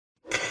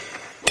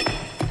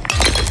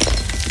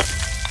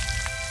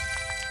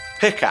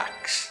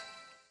Pickaxe.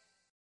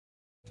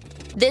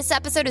 This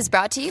episode is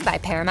brought to you by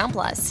Paramount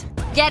Plus.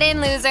 Get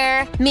in,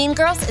 loser! Mean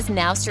Girls is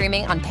now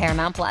streaming on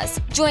Paramount Plus.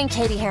 Join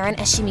Katie Heron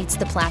as she meets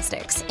the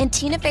plastics in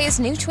Tina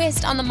Fey's new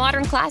twist on the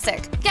modern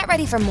classic. Get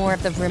ready for more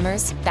of the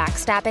rumors,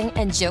 backstabbing,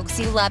 and jokes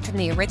you loved from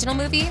the original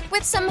movie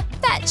with some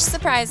fetch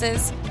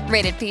surprises.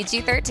 Rated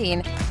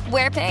PG-13.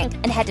 Wear pink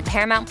and head to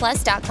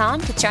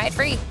ParamountPlus.com to try it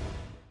free.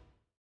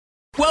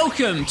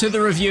 Welcome to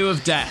the Review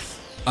of Death,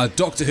 a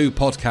Doctor Who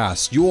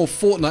podcast, your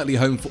fortnightly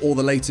home for all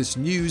the latest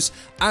news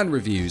and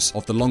reviews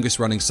of the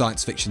longest-running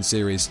science fiction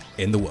series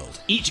in the world.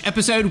 Each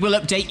episode will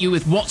update you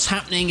with what's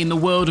happening in the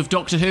world of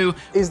Doctor Who.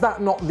 Is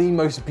that not the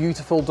most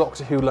beautiful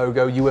Doctor Who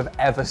logo you have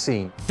ever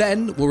seen?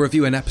 Then we'll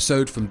review an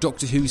episode from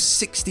Doctor Who's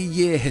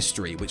 60-year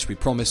history, which we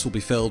promise will be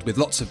filled with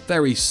lots of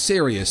very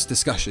serious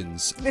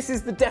discussions. This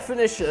is the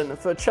definition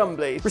for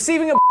Chumbly.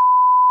 Receiving a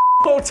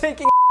or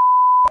taking.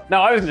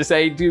 No, I was going to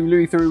say, do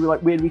Louis through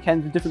like weird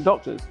weekends with different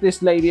doctors.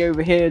 This lady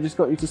over here just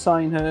got you to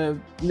sign her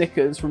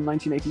knickers from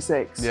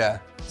 1986. Yeah.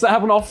 Does that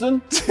happen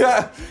often?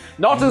 Yeah.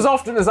 Not as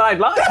often as I'd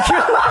like.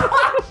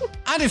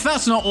 And if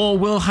that's not all,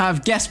 we'll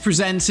have guest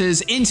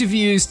presenters,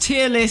 interviews,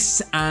 tier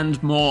lists,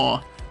 and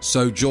more.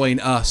 So join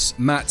us,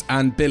 Matt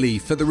and Billy,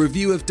 for the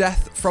Review of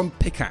Death from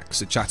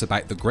Pickaxe, a chat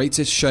about the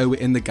greatest show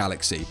in the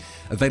galaxy.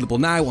 Available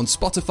now on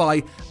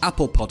Spotify,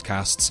 Apple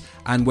Podcasts,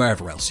 and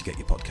wherever else you get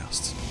your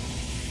podcasts.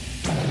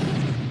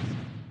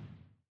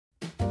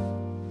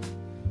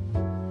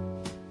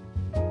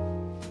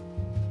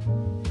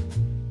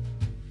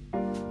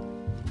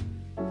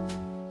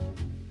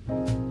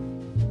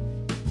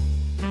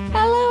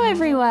 Hello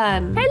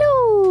everyone!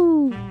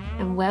 Hello!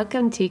 And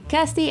welcome to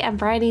Kirsty and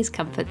Bryony's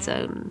Comfort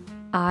Zone.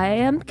 I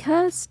am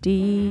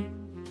Kirsty.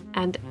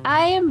 And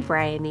I am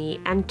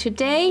Bryony, and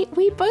today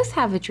we both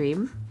have a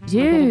dream.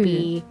 Yeah. We're going to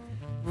be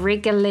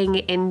wriggling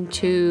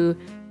into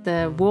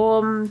the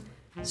warm,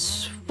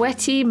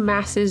 sweaty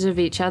masses of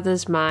each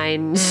other's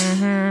minds.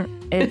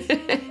 Mm-hmm.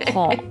 It's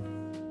hot.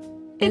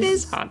 It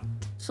is hot.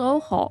 So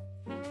hot.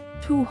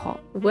 Too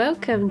hot.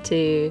 Welcome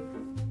to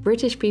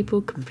British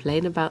People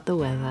Complain About the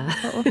Weather.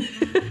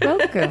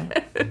 Welcome.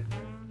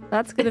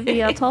 That's going to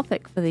be our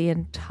topic for the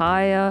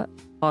entire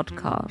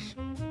podcast.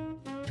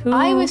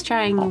 I was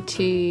trying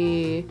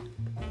to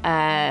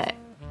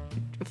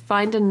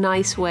find a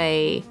nice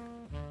way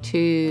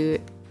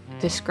to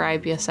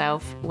describe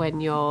yourself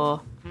when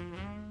you're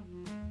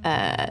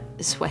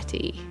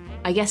sweaty.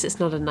 I guess it's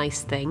not a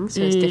nice thing,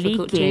 so it's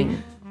difficult leaking.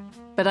 to.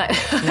 But I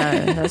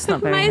No, that's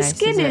not very my nice,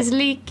 skin is is it?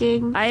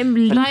 leaking. I'm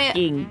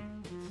leaking.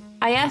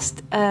 I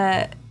asked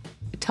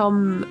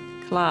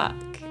Tom Clark.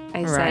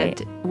 I Right.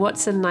 said,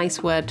 "What's a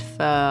nice word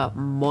for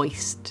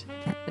moist?"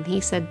 And he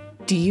said,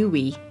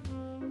 "Dewy."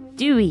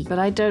 Dewy. But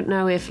I don't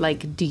know if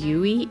like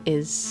dewy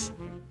is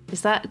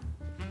that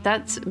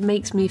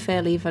makes me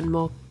feel even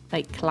more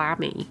like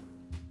clammy.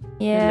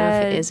 Yeah. I don't know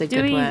if it is a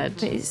good dewy,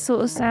 word. It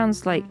sort of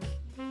sounds like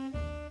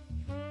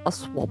a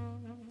swamp.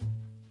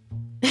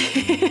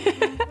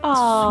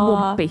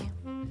 Aww, Swampy.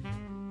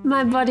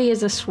 my body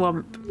is a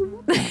swamp.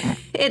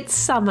 It's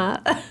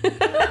summer.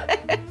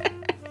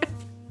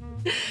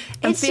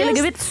 I'm feeling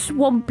a bit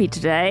swampy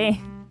today.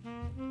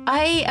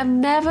 I am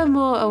never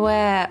more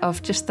aware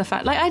of just the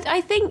fact, like,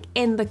 I think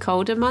in the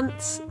colder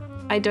months,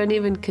 I don't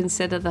even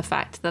consider the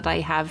fact that I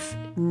have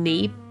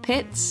knee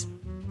pits.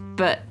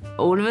 But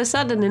all of a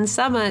sudden in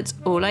summer, it's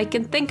all I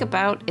can think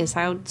about is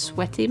how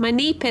sweaty my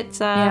knee pits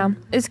are. Yeah.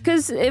 It's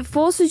because it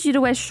forces you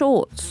to wear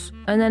shorts.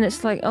 And then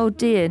it's like, oh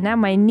dear, now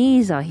my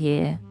knees are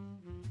here.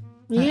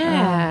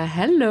 Yeah,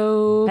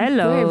 hello.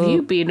 Hello. Where have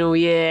you been all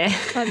year?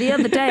 Like the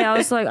other day, I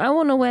was like, I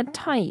want to wear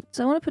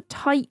tights. I want to put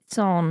tights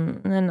on.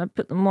 And then I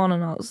put them on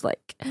and I was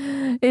like,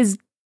 it's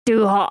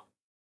too hot.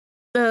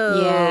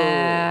 Ugh.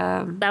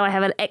 Yeah. Now I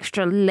have an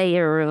extra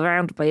layer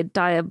around my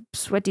entire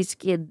sweaty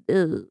skin.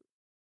 Ugh.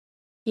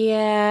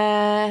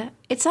 Yeah.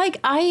 It's like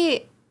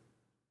I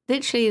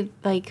literally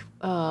like,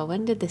 oh,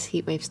 when did this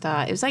heat wave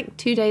start? It was like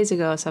 2 days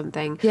ago or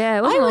something. Yeah, it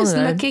I wasn't long was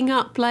ago. looking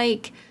up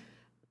like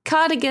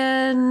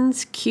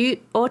cardigans,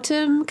 cute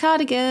autumn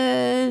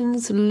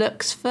cardigans,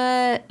 looks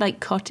for like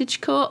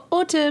cottagecore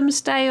autumn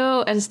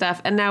style and stuff.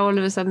 And now all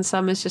of a sudden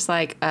summer's just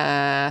like,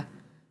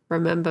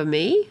 remember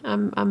me?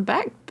 I'm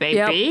back,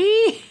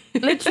 baby.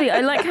 Literally,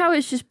 I like how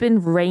it's just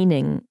been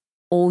raining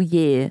all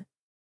year.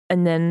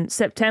 And then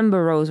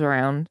September rolls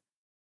around.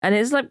 And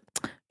it's like,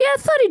 yeah,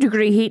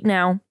 30-degree heat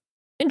now.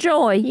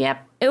 Enjoy.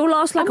 Yep. It will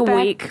last like I'm a back.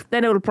 week.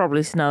 Then it'll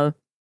probably snow.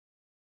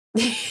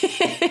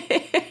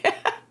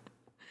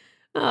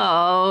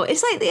 Oh,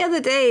 it's like the other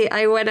day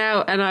I went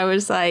out and I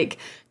was like,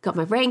 got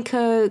my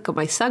raincoat, got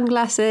my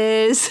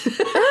sunglasses.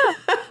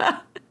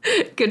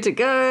 Good to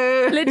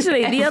go.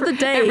 Literally, the other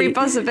day. Every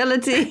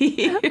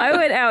possibility. I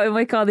went out in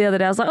my car the other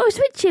day. I was like, oh, it's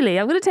a bit chilly.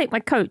 I'm going to take my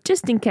coat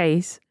just in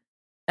case.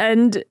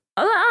 And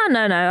I was like, oh,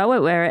 no, I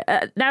won't wear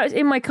it. Now it's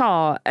in my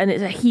car and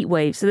it's a heat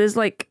wave. So there's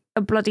like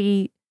a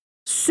bloody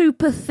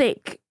super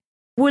thick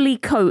woolly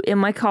coat in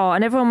my car.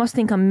 And everyone must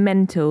think I'm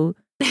mental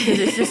because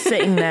it's just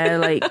sitting there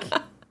like,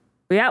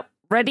 yep,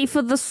 ready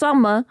for the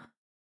summer.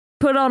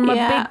 Put on my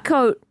big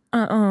coat.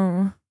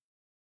 Oh,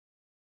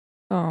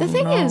 The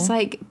thing no. is,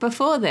 like,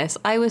 before this,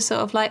 I was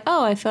sort of like,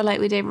 oh, I feel like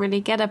we didn't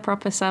really get a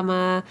proper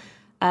summer.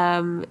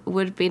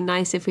 Would be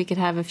nice if we could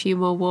have a few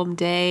more warm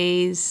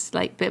days,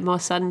 like a bit more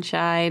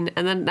sunshine.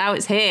 And then now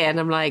it's here, and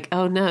I'm like,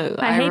 oh no,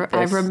 I hate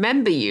I this.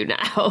 remember you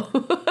now.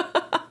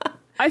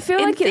 I feel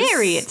In like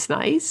theory, it's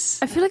nice.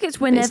 I feel like it's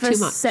it's whenever too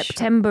much.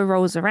 September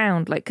rolls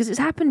around, like, because it's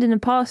happened in the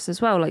past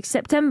as well. Like,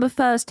 September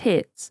 1st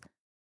hits,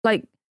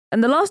 like,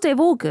 and the last day of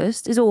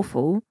August is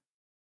awful.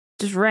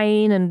 Just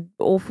rain and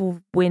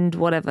awful wind,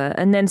 whatever.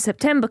 And then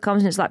September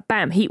comes and it's like,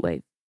 bam, heat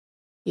wave.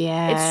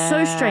 Yeah. It's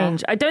so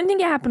strange. I don't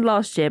think it happened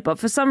last year, but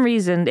for some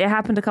reason it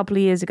happened a couple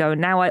of years ago.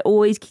 And now I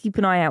always keep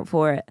an eye out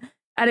for it.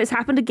 And it's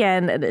happened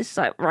again. And it's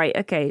like, right,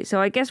 okay. So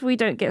I guess we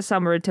don't get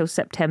summer until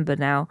September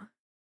now.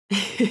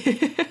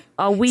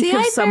 Our week See, of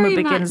I summer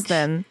very begins much-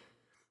 then.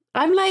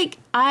 I'm like,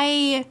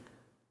 I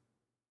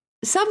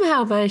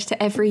somehow manage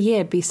to every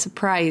year be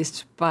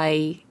surprised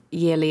by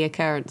yearly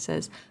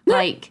occurrences.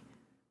 Like,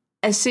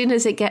 as soon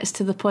as it gets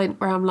to the point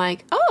where I'm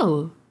like,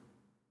 oh,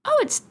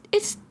 it's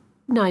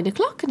 9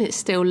 o'clock and it's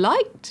still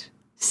light.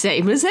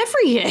 Same as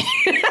every year.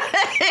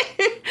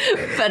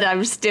 But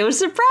I'm still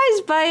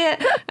surprised by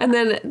it. And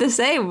then the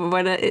same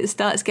when it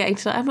starts getting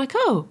to, I'm like,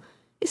 oh,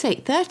 it's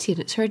 8:30 and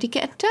it's already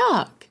getting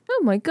dark.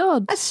 Oh my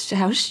God. That's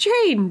how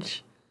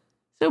strange.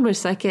 It's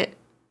almost like it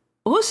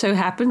also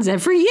happens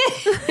every year.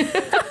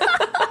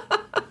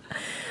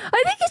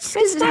 I think it's just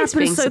because It's it nice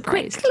being happens so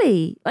surprised.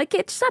 quickly. Like,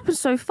 it just happens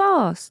so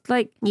fast.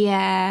 Like,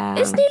 Yeah.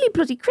 it's nearly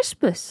bloody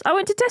Christmas. I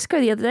went to Tesco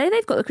the other day.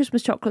 They've got the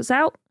Christmas chocolates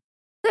out.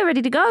 They're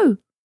ready to go.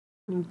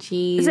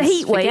 Jeez. It's a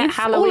heat Forget wave.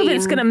 Halloween. All of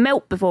it's going to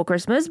melt before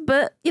Christmas,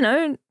 but, you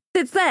know,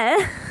 it's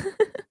there.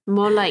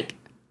 More like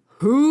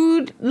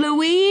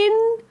Halloween?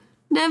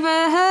 Never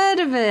heard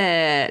of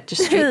it.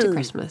 Just straight to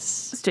Christmas.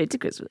 Straight to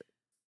Christmas.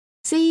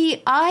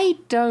 See, I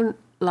don't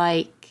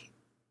like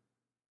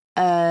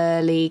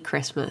early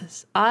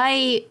Christmas.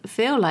 I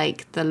feel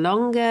like the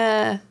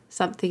longer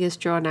something is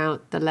drawn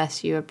out, the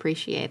less you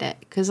appreciate it.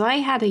 Because I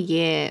had a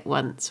year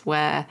once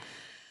where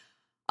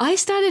I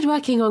started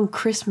working on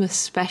Christmas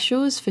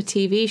specials for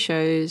TV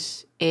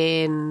shows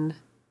in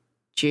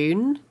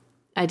June.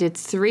 I did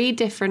 3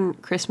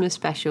 different Christmas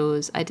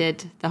specials. I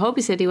did the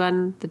Holby City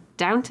one, the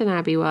Downton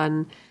Abbey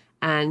one,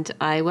 and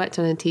I worked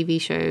on a TV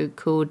show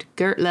called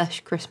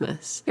Gertlush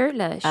Christmas.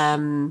 Gertlush.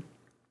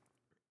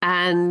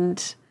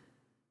 And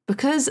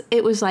because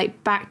it was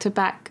like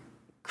back-to-back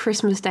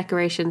Christmas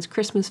decorations,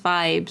 Christmas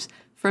vibes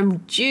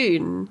from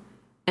June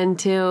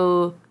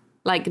until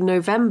like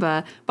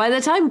November, by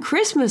the time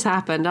Christmas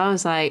happened, I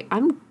was like,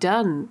 I'm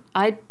done.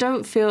 I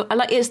don't feel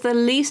like it's the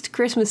least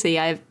Christmassy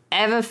I've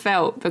ever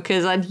felt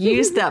because I'd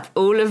used up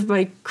all of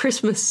my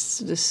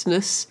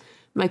Christmassness,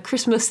 my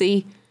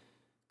Christmassy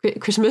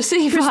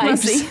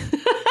vibes.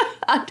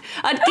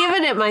 I'd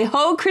given it my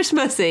whole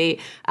Christmassy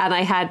and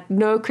I had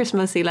no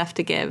Christmassy left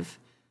to give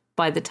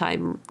by the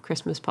time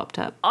Christmas popped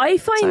up. I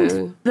find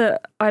So-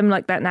 that I'm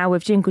like that now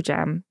with Jingle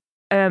Jam.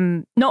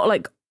 Not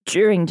like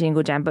during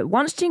Jingle Jam, but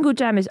once Jingle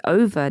Jam is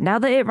over, now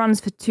that it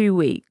runs for 2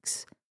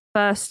 weeks,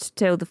 1st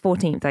till the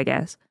 14th, I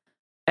guess.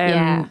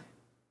 Yeah.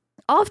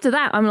 After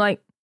that, I'm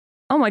like,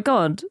 oh my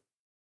God,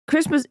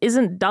 Christmas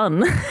isn't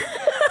done.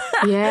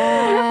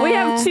 Yeah. We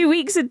have 2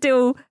 weeks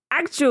until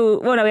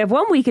we have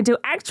 1 week until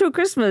actual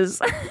Christmas.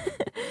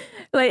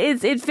 Like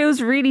it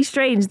feels really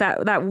strange,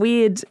 that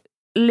weird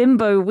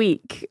limbo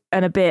week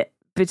and a bit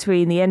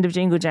between the end of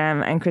Jingle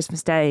Jam and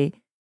Christmas Day,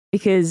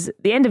 because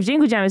the end of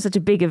Jingle Jam is such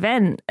a big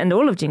event and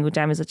all of Jingle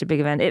Jam is such a big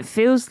event. It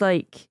feels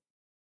like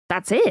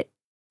that's it.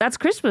 That's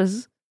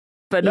Christmas.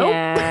 But no.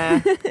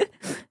 Yeah. it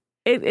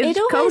It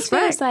comes always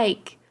back. feels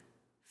like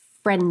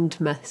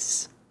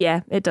Friendmas,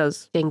 Yeah, it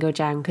does. Jingle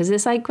Jam, because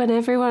it's like when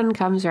everyone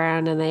comes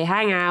around and they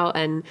hang out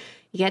and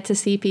you get to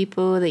see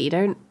people that you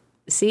don't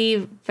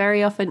see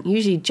very often,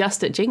 usually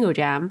just at Jingle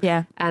Jam.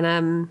 Yeah.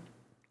 And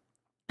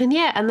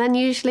then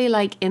usually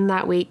like in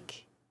that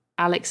week,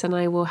 Alex and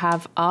I will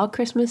have our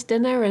Christmas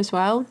dinner as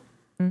well,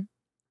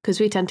 because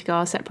we tend to go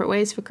our separate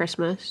ways for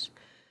Christmas.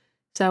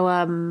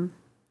 So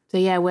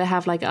yeah, we'll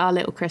have like our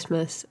little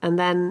Christmas, and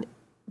then,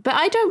 but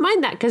I don't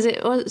mind that because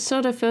it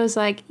sort of feels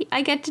like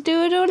I get to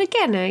do it all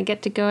again. I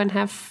get to go and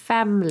have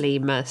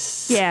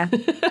family-mas. Yeah.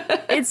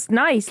 It's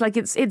nice. Like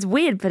it's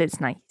weird, but it's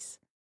nice.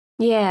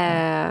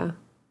 Yeah.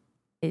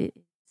 It's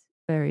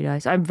very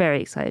nice. I'm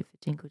very excited for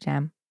Jingle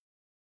Jam.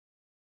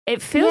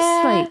 It feels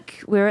Yeah.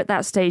 like we're at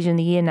that stage in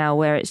the year now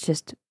where it's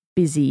just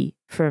busy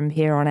from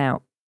here on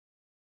out.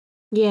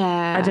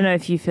 Yeah. I don't know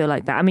if you feel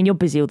like that. I mean, you're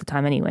busy all the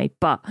time anyway,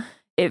 but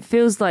it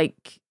feels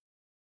like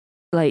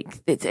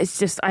it's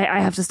just I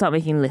have to start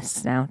making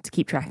lists now to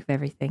keep track of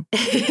everything.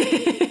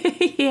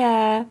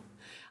 Yeah.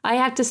 I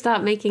have to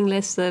start making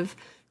lists of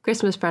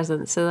Christmas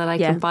presents so that I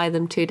Yeah. can buy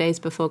them 2 days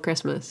before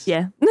Christmas.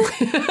 Yeah.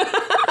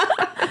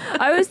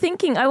 I was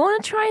thinking I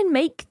want to try and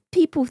make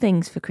people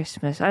things for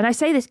Christmas. And I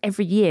say this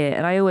every year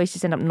and I always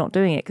just end up not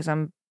doing it because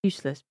I'm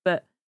useless.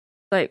 But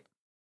like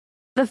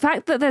the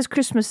fact that there's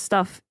Christmas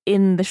stuff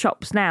in the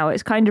shops now,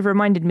 it's kind of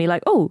reminded me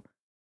like, oh,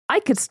 I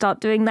could start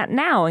doing that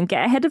now and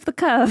get ahead of the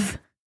curve.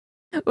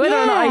 Whether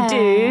or not I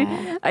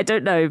do, I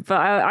don't know, but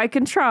I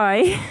can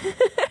try.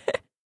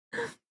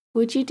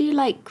 Would you do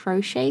like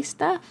crochet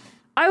stuff?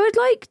 I would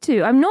like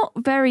to. I'm not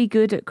very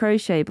good at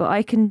crochet, but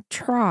I can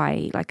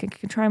try. Like, I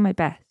can try my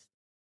best.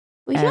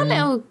 Well, your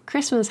little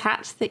Christmas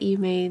hats that you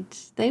made,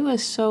 they were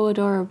so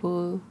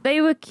adorable.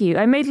 They were cute.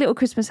 I made little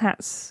Christmas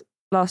hats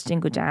last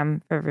Jingle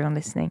Jam for everyone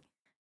listening.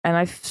 And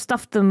I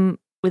stuffed them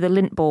with a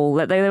lint ball.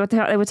 They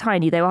were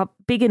tiny. They were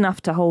big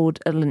enough to hold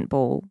a lint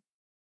ball.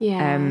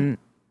 Yeah.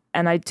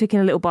 And I took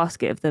in a little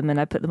basket of them and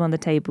I put them on the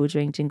table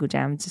during Jingle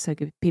Jam just so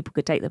people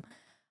could take them.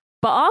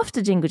 But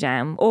after Jingle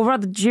Jam, or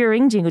rather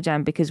during Jingle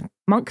Jam, because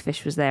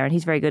Monkfish was there and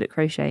he's very good at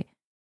crochet,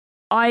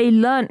 I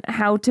learnt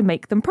how to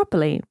make them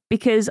properly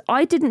because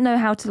I didn't know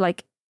how to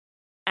like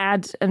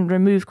add and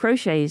remove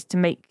crochets to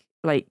make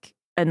like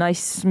a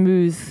nice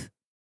smooth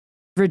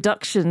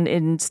reduction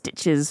in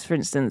stitches, for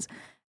instance.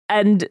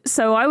 And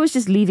so I was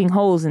just leaving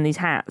holes in these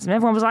hats. And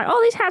everyone was like,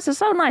 oh, these hats are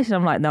so nice. And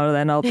I'm like, no,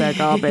 they're not. They're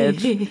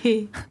garbage.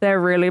 They're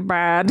really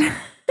bad.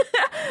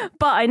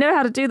 But I know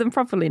how to do them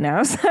properly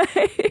now. So.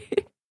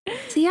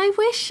 See, I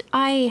wish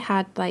I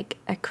had like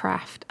a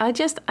craft. I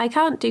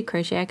can't do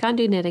crochet. I can't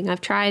do knitting.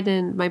 I've tried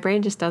and my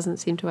brain just doesn't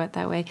seem to work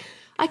that way.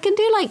 I can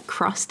do like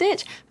cross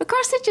stitch, but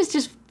cross stitch is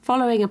just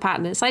following a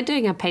pattern. It's like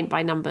doing a paint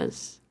by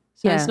numbers.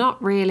 So it's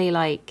not really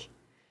like...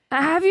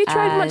 Have you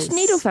tried much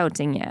needle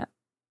felting yet?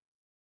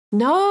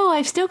 No,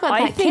 I've still got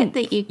that kit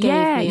that you gave me.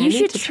 Yeah, you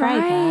should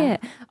try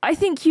it. I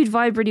think you'd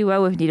vibe really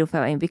well with needle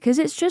felting because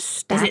it's just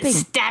stabbing.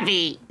 Is it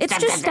stabby? It's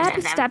just stab.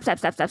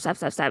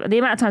 And the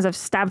amount of times I've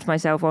stabbed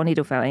myself while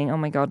needle felting, oh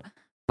my God.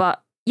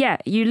 But yeah,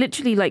 you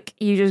literally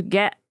you just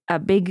get a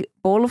big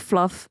ball of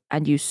fluff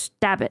and you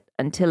stab it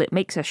until it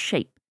makes a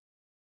shape.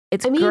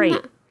 It's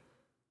great.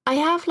 I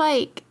have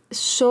like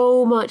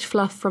so much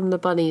fluff from the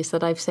bunnies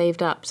that I've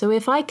saved up. So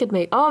if I could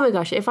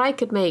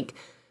make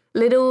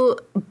little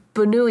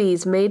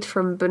Bunuis made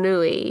from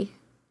Bunui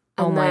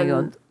and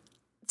then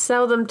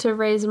sell them to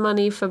raise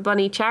money for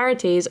bunny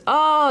charities.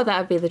 Oh, that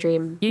would be the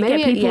dream. You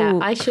get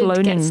people I should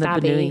cloning get the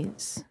stabby.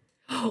 Bunuis.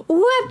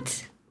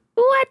 What?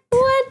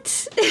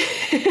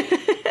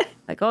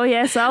 Like, oh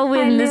yes, I'll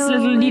win this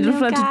little needle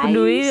felted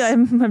Bunui.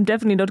 I'm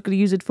definitely not going to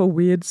use it for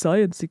weird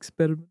science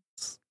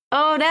experiments.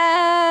 Oh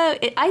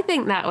no! I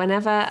think that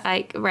whenever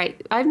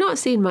I've not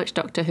seen much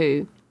Doctor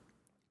Who,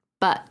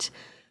 but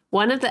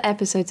one of the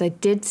episodes I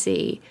did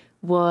see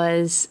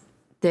was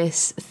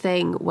this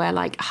thing where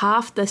like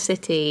half the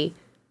city,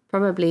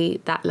 probably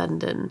that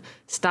London,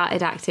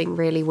 started acting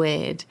really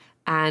weird.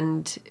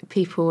 And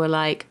people were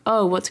like,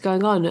 oh, what's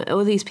going on?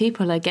 All these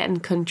people are getting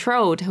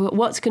controlled.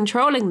 What's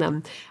controlling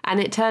them? And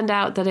it turned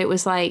out that it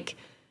was like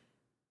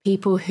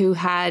people who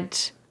had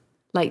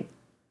like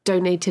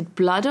donated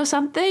blood or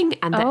something,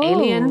 and the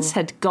aliens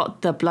had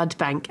got the blood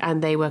bank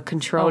and they were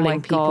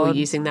controlling people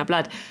using their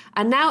blood.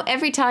 And now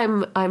every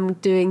time I'm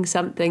doing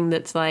something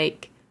that's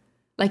like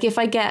if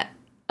I get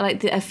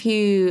like a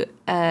few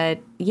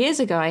years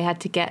ago, I had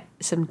to get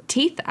some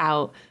teeth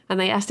out and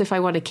they asked if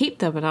I want to keep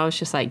them. And I was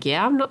just like,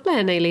 yeah, I'm not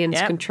letting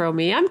aliens control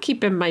me. I'm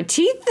keeping my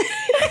teeth.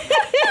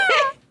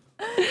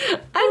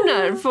 I'm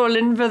not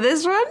falling for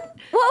this one.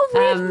 What a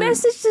weird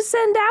message to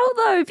send out,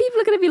 though. People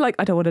are going to be like,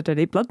 I don't want to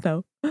donate blood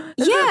now.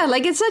 Yeah,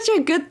 like it's such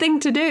a good thing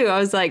to do. I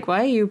was like,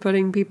 why are you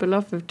putting people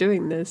off of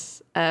doing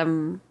this?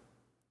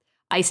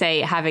 I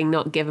say, having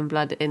not given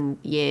blood in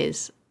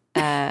years,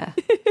 I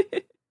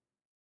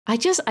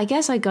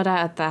guess I got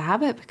out of the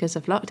habit because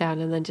of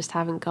lockdown and then just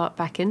haven't got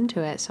back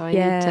into it. So I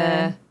need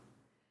to...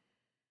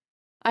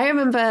 I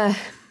remember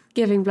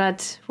giving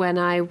blood when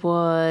I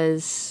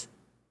was...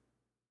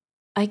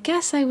 I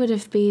guess I would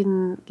have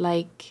been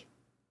like...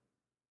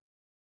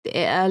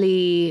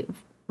 maybe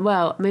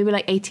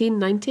like 18,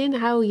 19.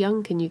 How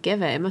young can you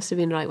give it? It must have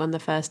been like one of the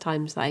first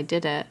times that I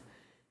did it.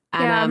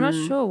 And, I'm not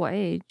sure what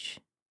age.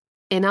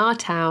 In our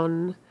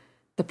town,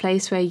 the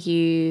place where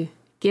you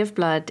give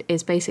blood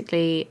is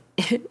basically,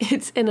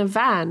 it's in a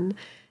van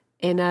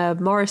in a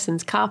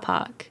Morrison's car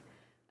park.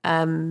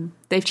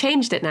 They've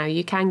changed it now.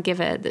 You can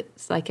give it.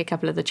 It's like a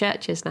couple of the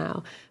churches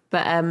now.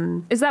 But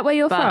is that where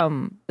you're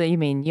from? That you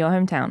mean your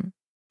hometown?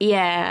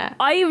 Yeah.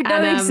 I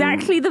know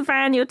exactly the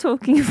van you're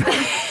talking about.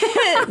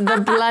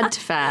 The blood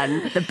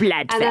van. The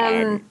blood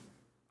van.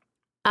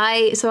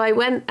 So I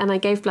went and I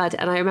gave blood,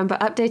 and I remember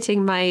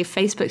updating my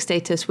Facebook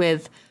status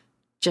with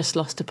just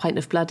lost a pint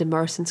of blood in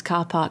Morrison's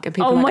car park, and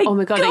people were like, oh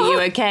my God, are you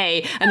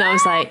okay? And I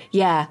was like,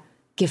 yeah,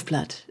 give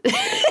blood.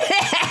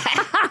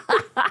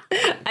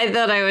 I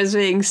thought I was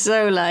being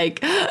so like,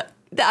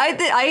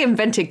 I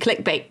invented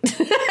clickbait.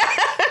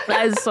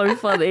 That is so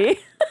funny.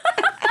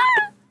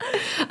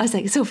 I was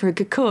like, it's all for a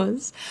good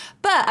cause.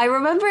 But I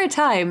remember a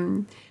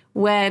time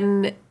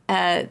when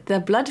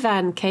the blood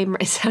van came.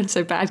 It sounds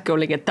so bad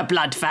calling it the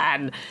blood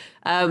van.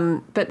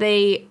 But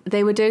they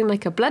were doing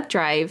like a blood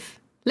drive,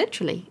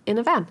 literally, in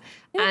a van.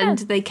 Yeah. And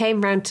they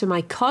came round to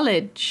my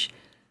college.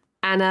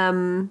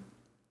 And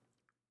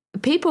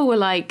people were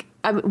like,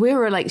 we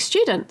were like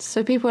students.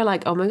 So people were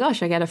like, oh my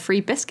gosh, I get a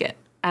free biscuit.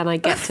 and I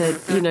get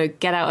to,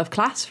 get out of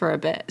class for a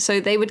bit. So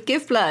they would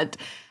give blood.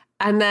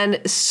 And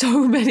then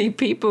so many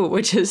people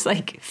were just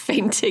like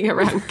fainting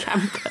around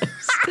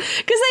campus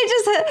because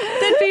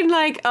they'd been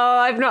like, oh,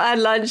 I've not had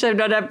lunch, I've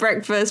not had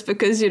breakfast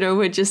because,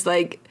 we're just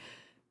like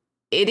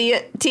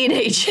idiot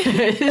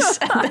teenagers.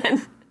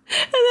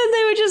 and then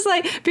they were just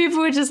like, people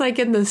were just like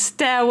in the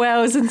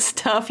stairwells and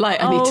stuff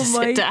like, I need to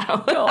sit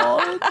down.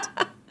 God.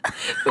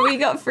 But we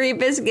got free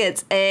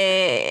biscuits.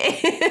 Yay.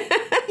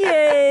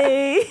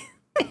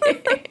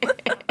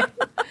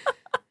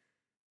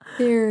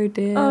 Dear,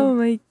 dear. Oh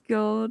my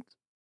God.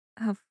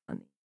 How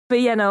funny.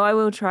 But yeah, no, I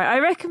will try. I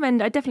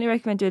definitely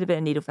recommend doing a bit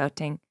of needle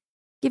felting.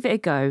 Give it a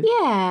go.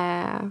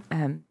 Yeah.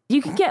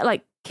 You can get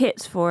like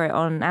kits for it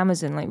on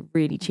Amazon, like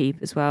really cheap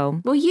as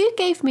well. Well, you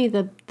gave me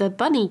the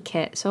bunny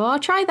kit, so I'll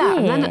try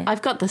that. Yeah. And then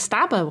I've got the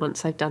stabber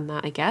once I've done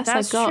that, I guess.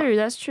 That's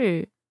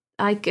true.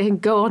 I can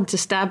go on to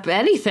stab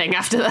anything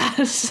after that.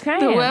 Okay.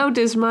 The world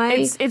is my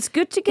It's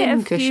good to get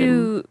a cushion.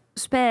 few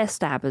spare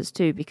stabbers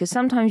too, because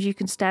sometimes you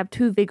can stab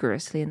too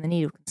vigorously and the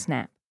needle can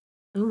snap.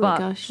 Oh my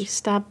gosh, you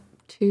stab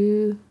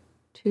too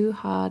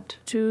hard.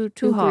 Too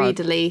hard.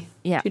 Greedily.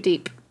 Yeah. Too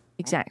deep.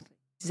 Exactly.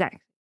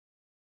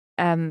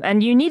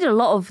 And you need a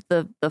lot of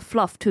the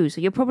fluff too, so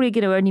you're probably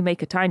going to only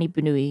make a tiny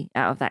bunui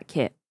out of that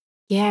kit.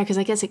 Yeah, because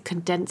I guess it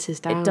condenses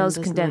down. It does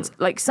condense.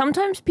 It? Like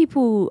sometimes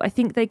people, I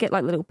think they get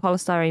like little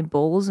polystyrene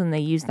balls and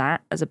they use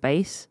that as a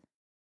base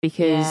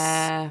because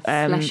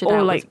flesh it or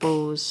out like with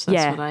balls.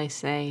 That's what I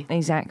say.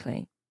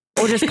 Exactly.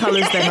 Or just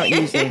colours they're not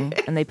using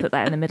and they put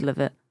that in the middle of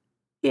it.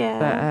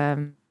 Yeah.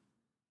 But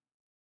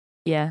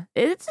yeah,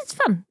 it's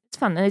fun. It's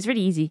fun and it's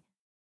really easy.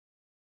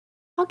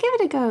 I'll give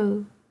it a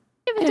go.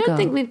 I don't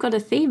think we've got a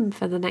theme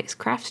for the next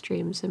craft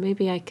stream, so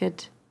maybe I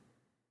could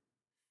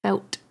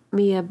felt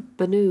me a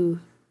Banu.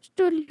 Just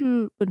do a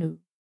little Banu.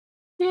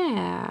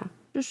 Yeah.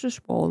 Just a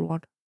small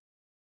one.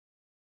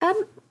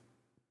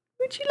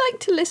 Would you like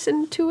to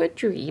listen to a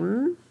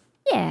dream?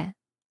 Yeah.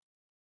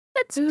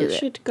 Let's do Who it.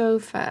 should go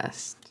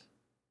first?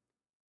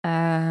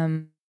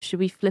 Should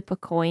we flip a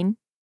coin?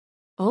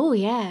 Oh,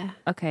 yeah.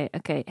 Okay.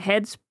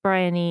 Heads,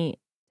 Bryony.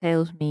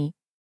 Tails, me.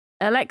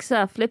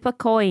 Alexa, flip a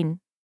coin.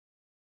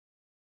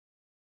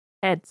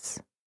 Heads.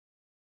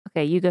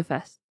 Okay, you go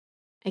first.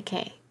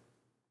 Okay.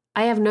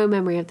 I have no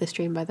memory of this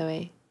dream, by the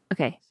way.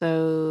 Okay.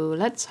 So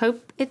let's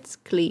hope it's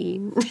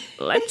clean.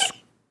 Let's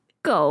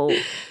go.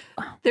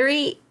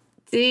 3,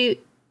 2,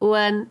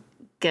 1,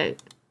 go.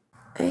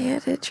 I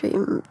had a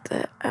dream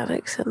that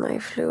Alex and I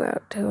flew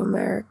out to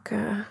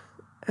America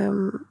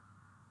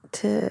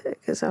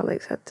because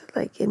Alex had to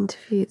like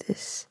interview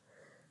this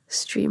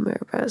streamer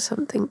about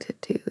something to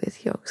do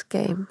with Yogg's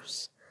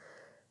Games.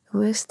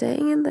 And we're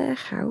staying in their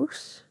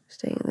house,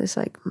 staying in this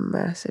like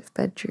massive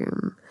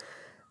bedroom,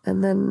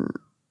 and then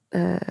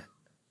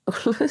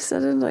all of a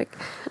sudden like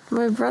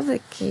my brother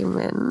came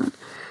in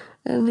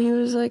and he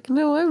was like,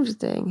 no, I'm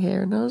staying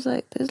here. And I was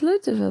like, there's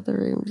loads of other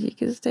rooms, you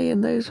can stay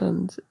in those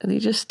ones. And he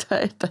just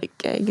started like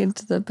getting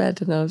into the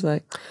bed and I was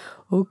like,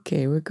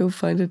 okay, we'll go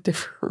find a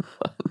different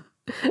one.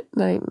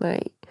 Night.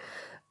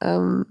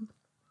 But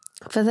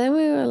then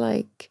we were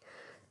like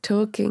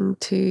talking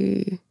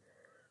to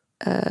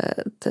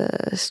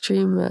the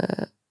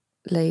streamer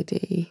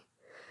lady,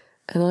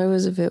 and I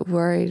was a bit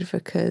worried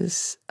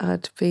because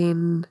I'd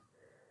been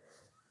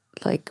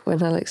like,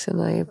 when Alex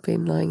and I had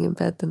been lying in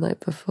bed the night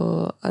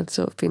before, I'd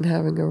sort of been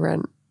having a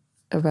rant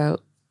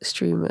about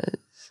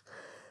streamers,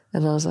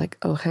 and I was like,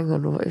 oh, hang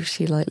on, what if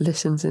she like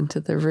listens into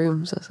the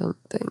rooms or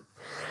something?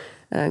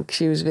 And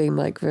she was being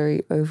like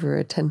very over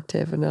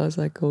attentive, and I was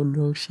like, oh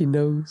no, she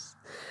knows.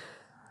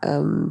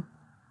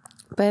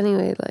 But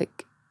anyway,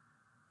 like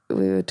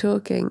we were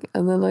talking,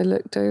 and then I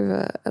looked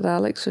over, and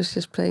Alex was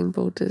just playing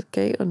Baldur's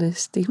Gate on his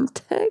Steam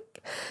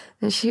Deck,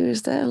 and she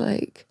was there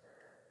like,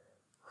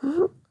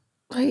 what?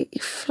 Like,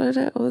 you flown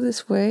out all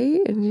this way,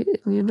 and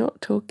you're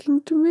not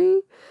talking to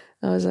me?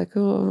 I was like,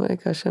 oh my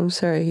gosh, I'm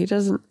sorry. He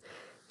doesn't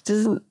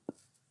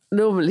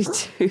normally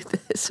do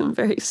this. I'm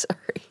very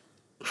sorry.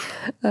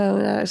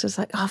 And I was just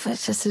like, oh, but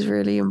it's just this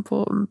really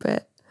important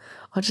bit.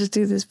 I'll just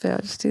do this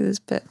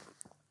bit.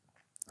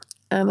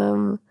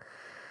 And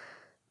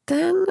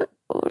then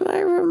all I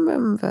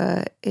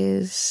remember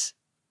is,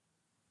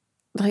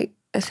 like,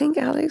 I think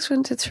Alex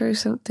went to throw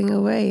something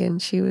away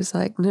and she was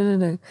like,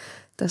 no,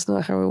 that's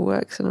not how it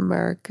works in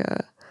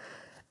America.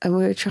 And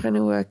we were trying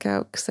to work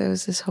out, because there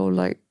was this whole,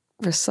 like,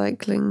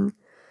 recycling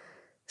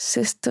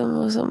system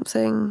or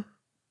something.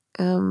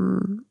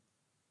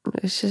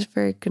 It's just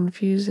very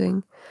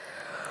confusing.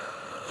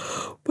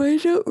 But I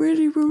don't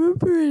really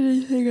remember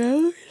anything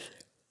else.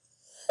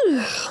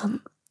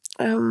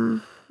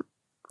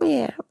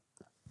 Yeah.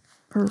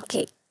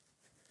 Okay.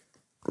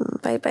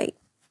 Bye-bye.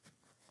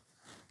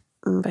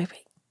 Bye-bye.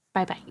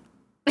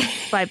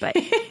 Bye.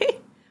 I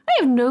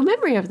have no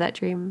memory of that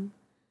dream.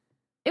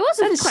 It was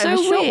quite so a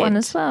short weird. one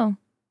as well.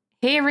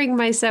 Hearing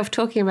myself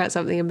talking about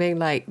something and being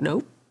like,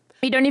 nope.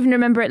 You don't even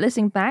remember it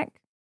listening back?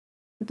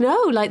 No,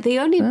 like the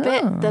only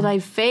bit that I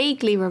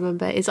vaguely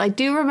remember is I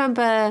do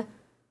remember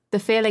the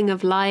feeling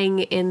of lying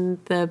in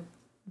the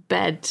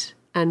bed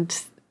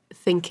and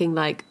thinking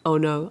like, oh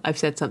no, I've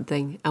said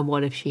something, and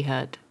what if she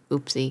heard?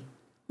 Oopsie.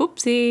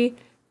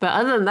 But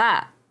other than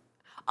that,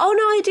 oh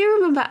no, I do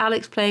remember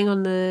Alex playing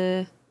on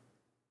the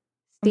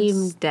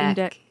Steam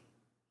Deck.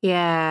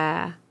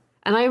 Yeah.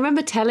 And I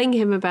remember telling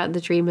him about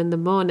the dream in the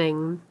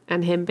morning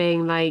and him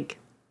being like,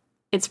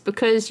 it's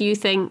because you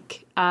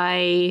think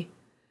I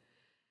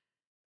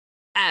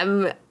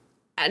am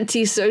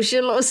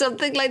antisocial or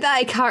something like that.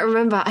 I can't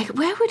remember.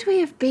 Where would we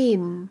have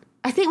been?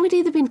 I think we'd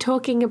either been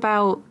talking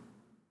about...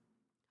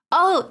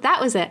 Oh,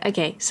 that was it.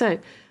 Okay, so,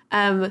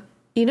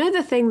 you know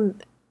the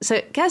thing... So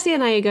Cassie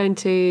and I are going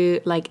to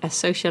like a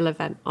social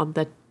event on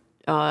the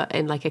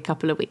in like a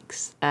couple of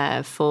weeks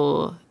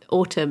for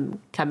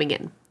autumn coming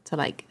in to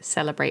like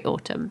celebrate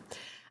autumn.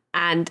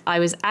 And I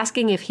was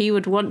asking if he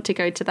would want to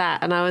go to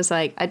that. And I was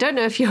like, I don't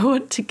know if you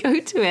want to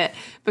go to it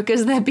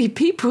because there'd be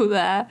people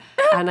there.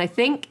 And I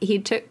think he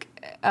took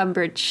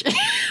umbrage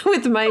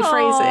with my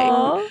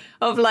phrasing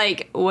of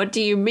like, what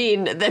do you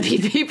mean there'd be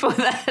people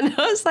there? And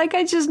I was like,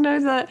 I just know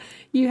that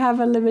you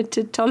have a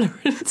limited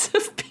tolerance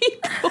of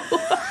people.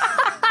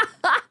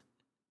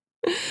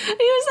 He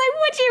was like,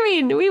 what do you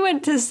mean? We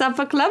went to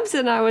supper clubs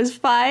and I was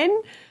fine.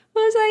 I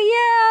was like,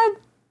 yeah,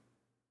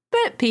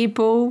 but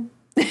people.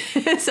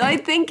 So I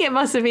think it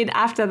must have been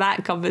after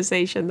that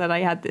conversation that I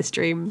had this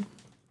dream,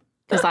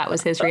 because that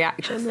was his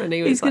reaction. And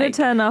he was He's going to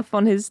turn up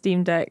on his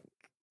Steam Deck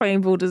playing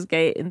Baldur's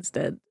Gate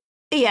instead.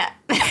 Yeah.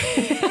 But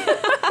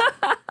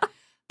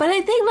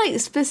I think like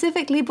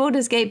specifically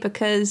Baldur's Gate,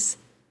 because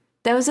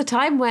there was a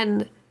time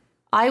when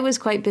I was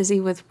quite busy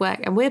with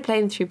work and we were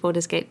playing through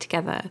Baldur's Gate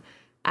together.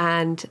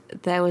 And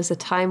there was a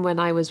time when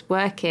I was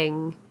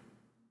working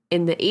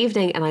in the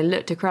evening and I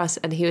looked across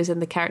and he was in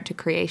the character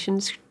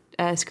creation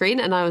screen.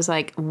 And I was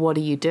like, what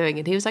are you doing?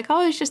 And he was like, oh,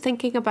 I was just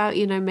thinking about,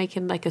 you know,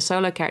 making like a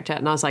solo character.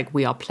 And I was like,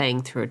 we are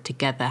playing through it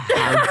together.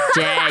 How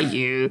dare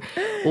you?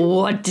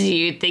 What do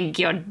you think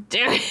you're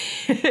doing?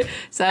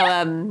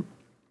 So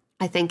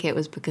I think it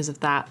was because of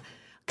that.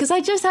 Because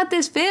I just had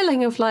this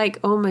feeling of like,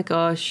 oh my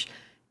gosh,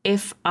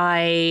 if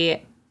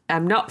I...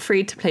 I'm not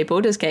free to play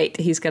Baldur's Gate,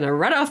 he's going to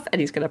run off and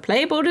he's going to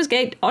play Baldur's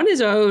Gate on his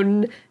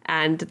own.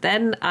 And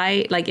then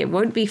it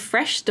won't be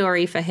fresh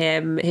story for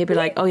him. He'll be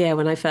like, oh yeah,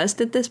 when I first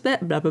did this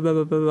bit, blah, blah, blah,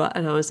 blah, blah, blah.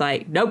 And I was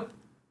like, nope.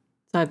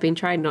 So I've been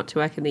trying not to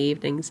work in the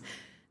evenings.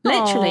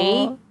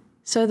 Literally,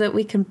 so that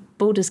we can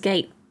Baldur's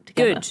Gate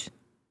together.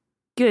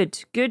 Good.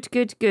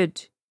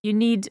 You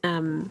need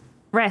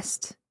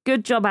rest.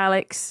 Good job,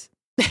 Alex.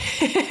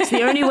 It's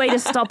the only way to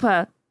stop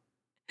her.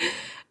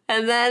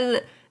 And then...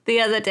 the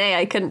other day,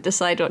 I couldn't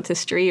decide what to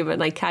stream,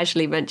 and I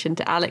casually mentioned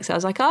to Alex, I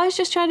was like, I was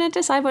just trying to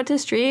decide what to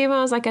stream.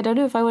 I was like, I don't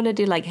know if I want to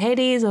do like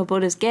Hades or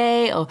Baldur's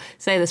Gate or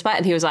Slay the Spire.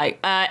 And he was like,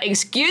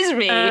 excuse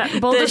me,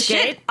 the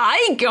shit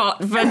I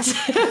got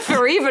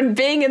for even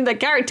being in the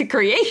character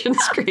creation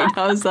screen.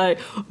 I was like,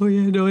 oh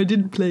yeah, no, I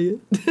didn't play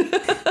it.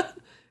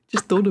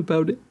 Just thought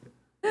about it.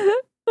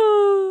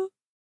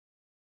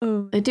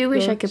 I do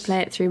wish I could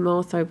play it through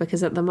more though,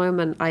 because at the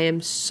moment I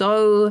am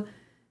so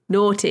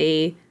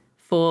naughty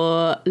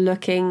for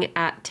looking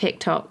at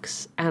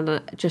TikToks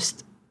and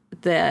just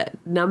the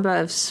number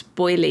of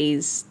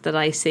spoilies that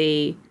I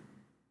see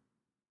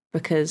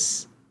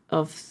because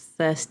of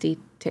thirsty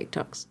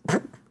TikToks.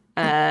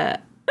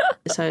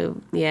 So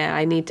yeah,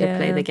 I need to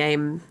play the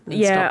game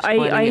and stop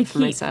spoiling it for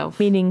myself.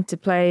 Meaning to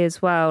play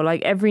as well.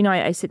 Like every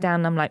night I sit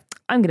down and I'm like,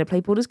 I'm going to play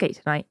Baldur's Gate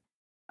tonight.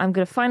 I'm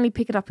going to finally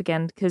pick it up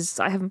again because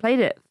I haven't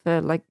played it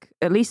for like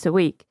at least a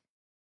week.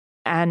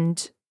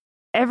 And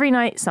every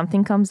night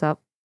something comes up.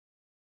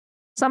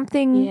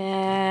 Something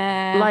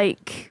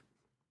like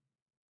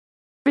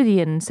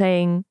Rythian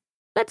saying,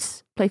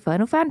 let's play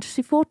Final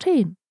Fantasy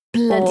XIV.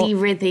 Bloody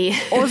Rythy.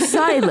 Or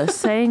Silas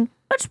saying,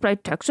 let's play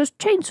Texas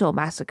Chainsaw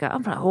Massacre.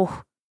 I'm like,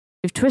 oh,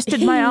 you've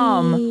twisted my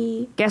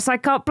arm. Guess I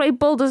can't play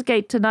Baldur's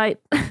Gate tonight.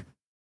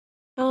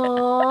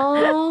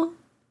 Oh,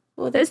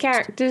 well, the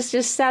characters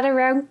just sat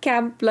around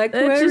camp like,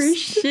 where is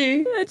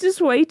she? They're just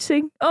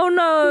waiting. Oh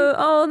no.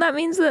 Oh, that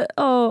means that,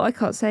 I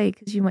can't say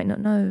because you might not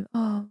know.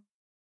 Oh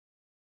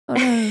no.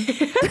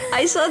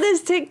 I saw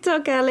this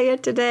TikTok earlier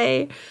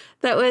today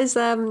that was,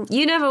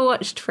 you never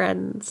watched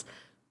Friends.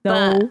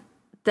 No. But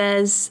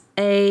there's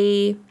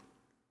a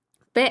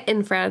bit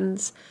in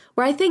Friends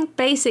where I think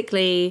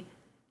basically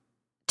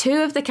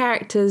two of the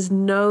characters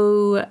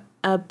know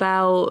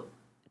about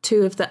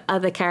two of the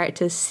other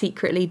characters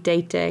secretly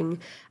dating,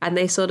 and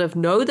they sort of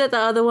know that the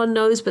other one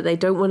knows, but they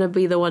don't want to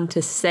be the one to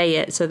say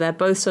it. So they're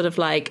both sort of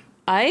like,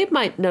 I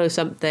might know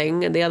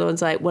something, and the other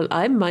one's like, well,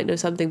 I might know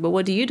something, but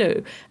what do you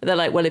do? And they're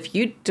like, well, if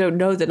you don't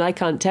know, then I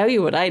can't tell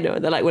you what I know.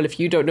 And they're like, well, if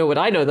you don't know what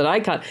I know, then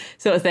I can't,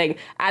 sort of thing.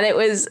 And it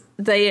was,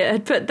 they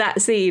had put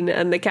that scene,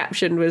 and the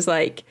caption was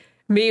like,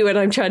 me when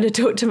I'm trying to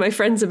talk to my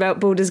friends about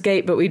Baldur's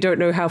Gate, but we don't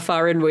know how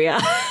far in we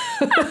are.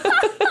 Because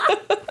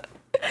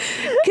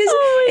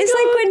it's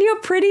like when you're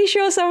pretty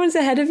sure someone's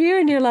ahead of you,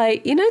 and you're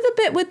like, you know the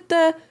bit with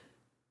the,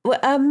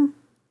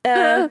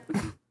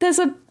 there's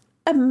a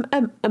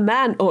a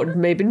man, or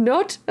maybe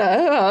not.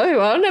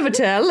 I'll never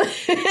tell.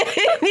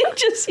 you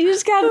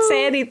just can't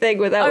say anything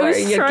without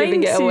worrying you're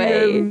giving it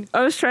away.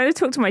 I was trying to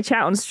talk to my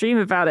chat on stream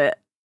about it,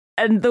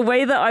 and the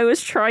way that I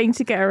was trying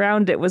to get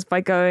around it was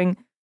by going,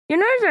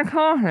 the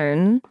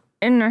coffin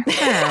in the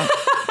house,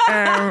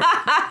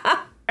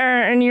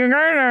 and you go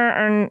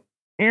there and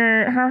you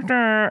have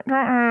to talk to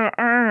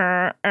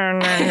her,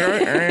 and then go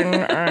in,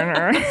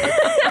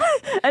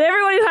 and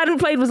everyone who hadn't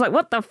played was like,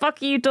 what the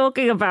fuck are you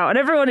talking about? And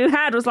everyone who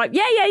had was like,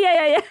 yeah.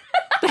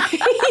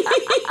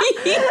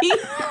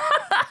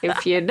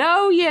 If you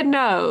know, you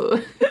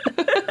know.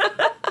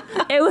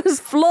 It was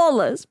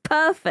flawless.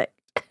 Perfect.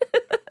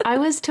 I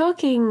was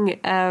talking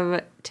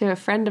to a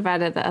friend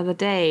about it the other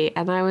day,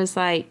 and I was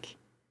like,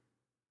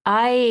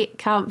 I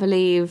can't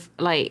believe,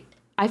 like,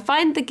 I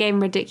find the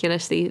game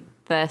ridiculously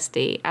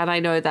thirsty, and I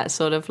know that's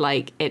sort of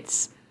like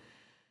its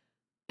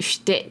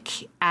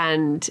shtick,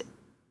 and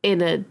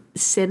in a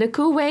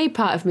cynical way,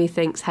 part of me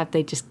thinks, have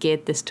they just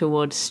geared this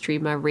towards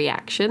streamer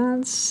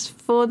reactions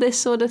for this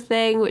sort of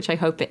thing, which I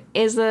hope it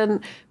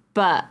isn't,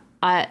 but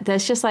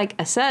there's just like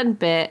a certain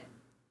bit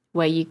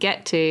where you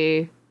get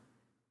to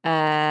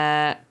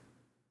I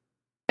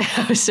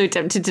was so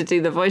tempted to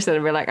do the voice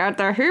and be like,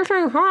 they're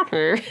hitting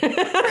harder.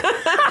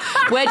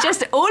 Where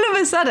just all of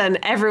a sudden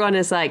everyone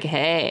is like,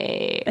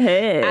 hey.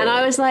 And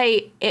I was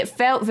like, it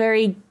felt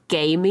very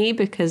gamey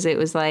because it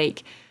was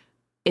like,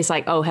 it's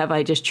like, oh, have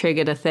I just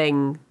triggered a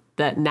thing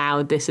that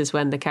now this is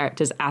when the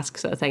characters ask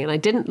sort of thing. And I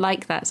didn't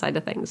like that side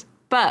of things.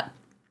 But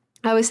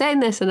I was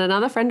saying this and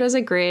another friend was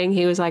agreeing.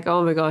 He was like,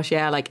 oh my gosh,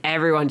 yeah, like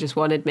everyone just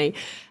wanted me.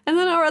 And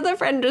then our other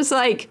friend was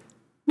like,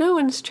 no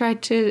one's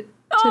tried to be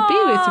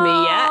with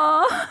me yet.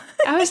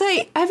 I was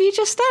like, have you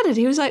just started?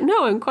 He was like,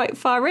 no, I'm quite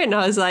far in.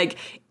 I was like,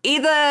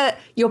 either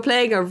you're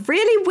playing a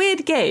really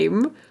weird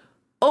game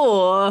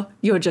or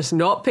you're just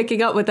not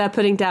picking up what they're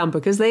putting down,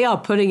 because they are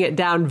putting it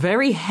down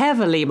very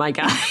heavily, my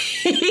guy.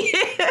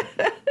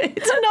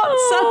 It's not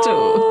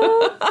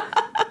subtle.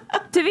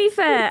 To be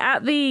fair,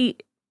 at the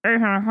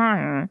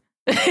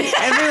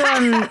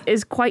everyone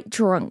is quite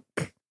drunk.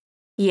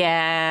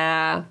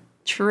 Yeah,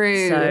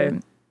 true. So,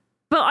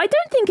 but I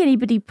don't think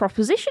anybody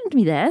propositioned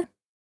me there.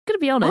 Gotta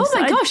be honest. Oh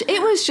my gosh,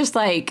 it was just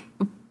like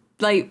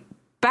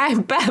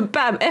bam, bam,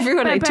 bam.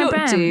 Everyone I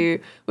talked to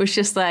was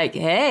just like,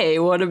 hey,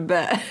 what a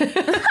bet.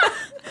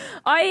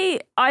 I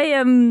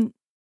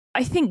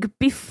think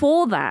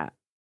before that,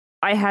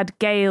 I had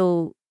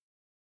Gail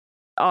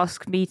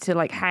ask me to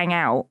like hang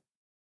out,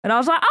 and I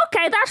was like,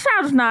 okay, that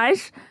sounds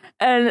nice.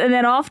 And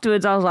then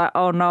afterwards, I was like,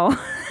 oh no.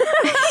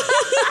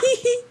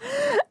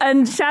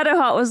 And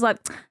Shadowheart was like,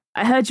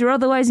 I heard you're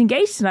otherwise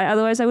engaged tonight.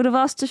 Otherwise, I would have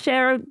asked to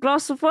share a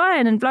glass of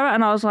wine and blah, blah.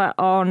 And I was like,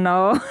 oh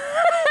no.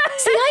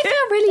 See, I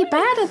feel really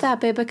bad at that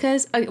bit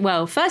because,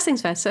 well, first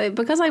things first. So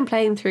because I'm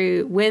playing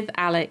through with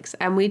Alex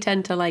and we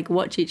tend to like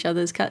watch each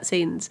other's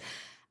cutscenes,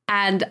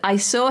 and I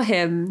saw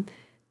him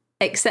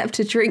accept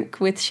a drink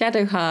with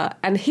Shadowheart,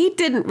 and he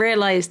didn't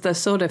realize the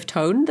sort of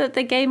tone that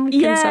the game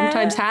can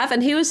sometimes have.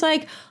 And he was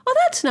like, oh,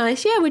 that's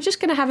nice. Yeah, we're just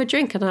going to have a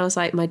drink. And I was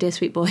like, my dear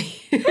sweet boy,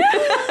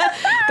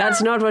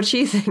 that's not what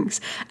she thinks.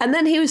 And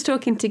then he was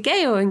talking to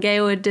Geo, and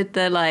Geo did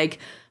the like,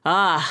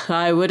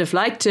 I would have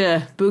liked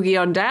to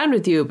boogie on down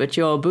with you, but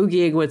you're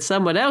boogieing with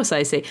someone else,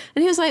 I see.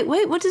 And he was like,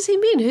 wait, what does he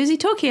mean? Who's he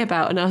talking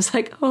about? And I was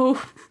like,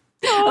 oh,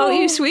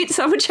 you sweet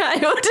summer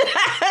child.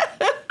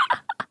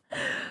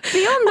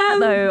 Beyond that,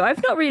 though,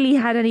 I've not really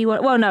had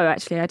anyone... Well, no,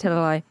 actually, I tell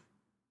a lie.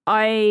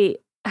 I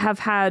have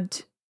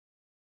had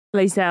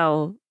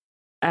Lae'zel.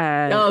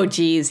 Oh,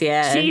 geez,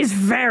 yeah. She's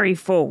very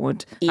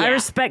forward. Yeah. I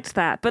respect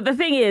that. But the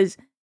thing is,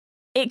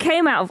 it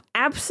came out of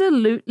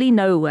absolutely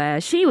nowhere.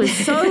 She was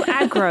so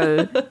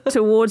aggro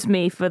towards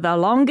me for the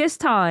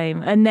longest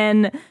time. And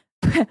then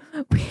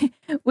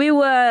we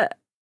were...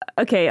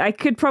 Okay, I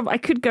could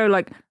go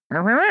like...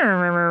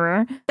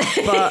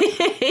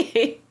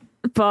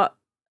 But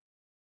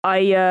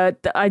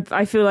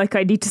I feel like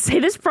I need to say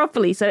this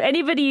properly. So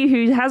anybody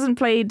who hasn't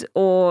played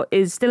or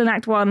is still in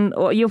Act 1,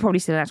 or you're probably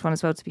still in Act 1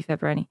 as well, to be fair,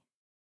 Brenny.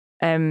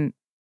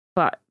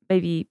 But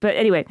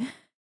anyway,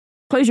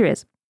 close your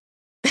ears.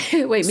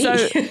 Wait, me? So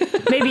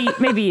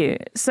maybe you.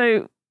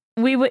 So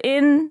we were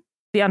in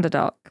the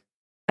Underdark.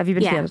 Have you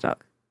been to the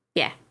Underdark?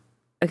 Yeah.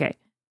 Okay.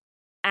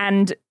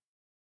 And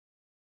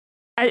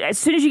as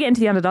soon as you get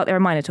into the Underdark, there are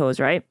Minotaurs,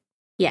 right?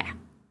 Yeah.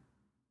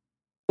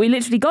 We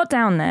literally got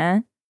down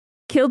there,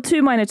 killed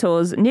 2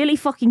 Minotaurs, nearly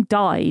fucking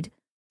died,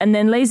 and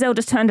then Lae'zel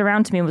just turned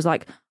around to me and was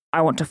like,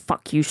 I want to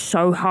fuck you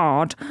so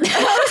hard. Okay!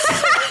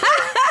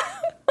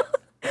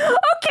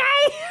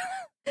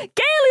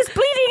 Gale is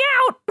bleeding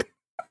out!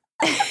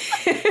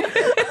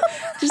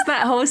 Just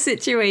that whole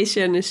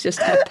situation is just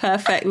a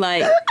perfect,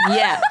 like,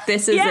 yeah,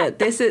 this is it.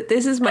 This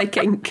is my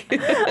kink.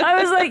 I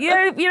was like,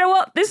 you know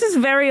what? This is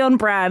very on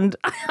brand.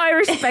 I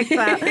respect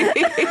that.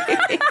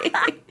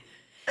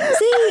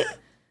 See,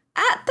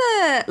 at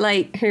the,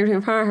 like,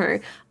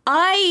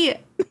 I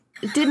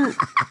didn't,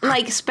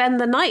 like, spend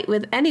the night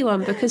with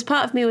anyone because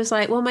part of me was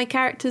like, well, my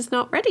character's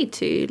not ready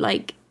to,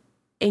 like,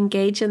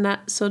 engage in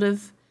that sort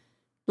of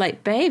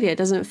like behavior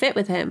doesn't fit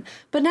with him.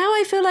 But now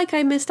I feel like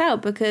I missed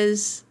out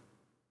because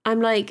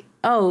I'm like,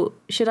 oh,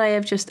 should I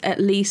have just at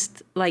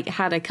least like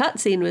had a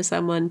cutscene with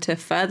someone to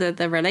further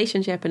the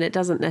relationship? And it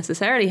doesn't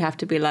necessarily have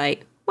to be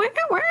like, wah,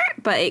 wah,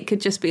 but it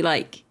could just be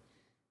like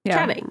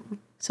chatting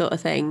sort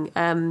of thing.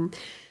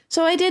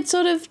 So I did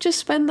sort of just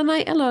spend the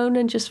night alone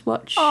and just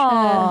watch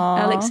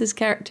Alex's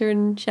character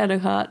and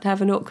Shadowheart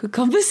have an awkward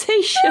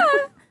conversation.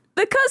 Yeah.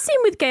 The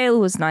cutscene with Gale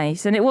was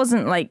nice, and it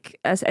wasn't like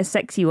a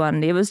sexy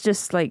one. It was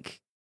just like,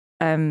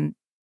 I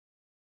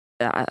don't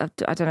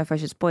know if I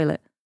should spoil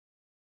it,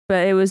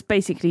 but it was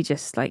basically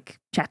just like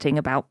chatting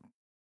about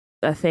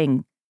a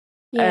thing.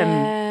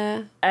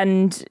 Yeah.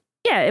 And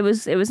yeah, it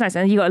was nice,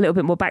 and you got a little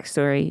bit more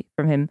backstory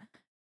from him.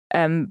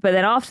 But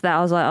then after that,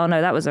 I was like, oh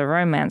no, that was a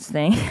romance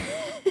thing.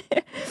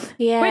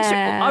 Yeah.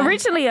 Which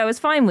originally I was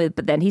fine with,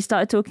 but then he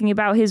started talking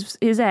about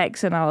his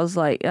ex, and I was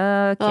like,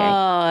 okay.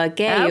 Oh,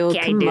 Gale,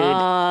 okay, come dude.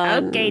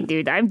 on. Okay,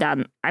 dude, I'm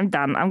done. I'm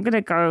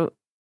gonna go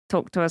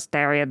talk to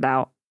Astarion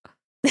now.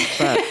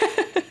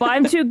 But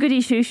I'm too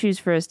goody shoes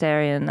for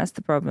Astarion. That's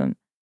the problem.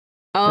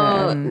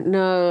 Oh,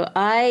 no,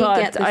 I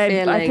get the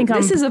feeling. I think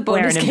this is a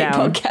wearing Baldur's him Gate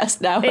down.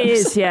 podcast now. It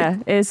is, yeah.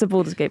 It is a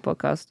Baldur's Gate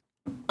podcast.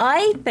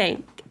 I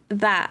think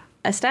that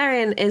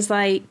Astarion is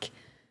like...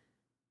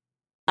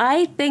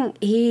 I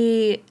think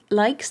he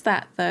likes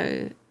that,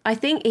 though. I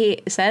think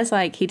he says,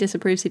 like, he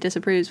disapproves,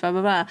 blah,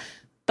 blah, blah.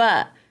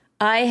 But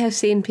I have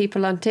seen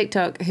people on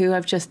TikTok who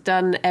have just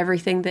done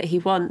everything that he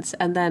wants,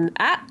 and then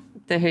at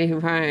the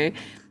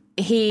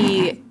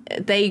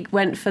they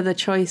went for the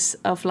choice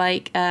of,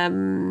 like,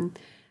 oh,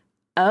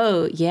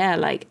 yeah,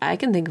 like, I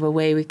can think of a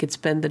way we could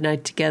spend the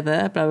night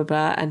together, blah, blah,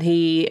 blah. And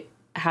he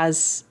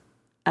has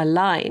a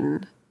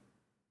line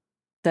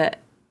that...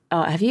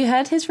 Oh, have you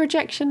heard his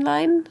rejection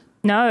line?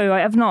 No, I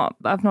have not.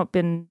 I've not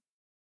been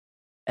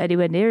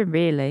anywhere near him,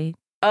 really.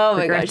 Oh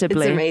my gosh, it's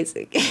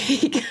amazing.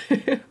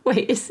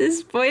 Wait, is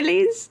this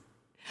spoilies?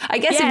 I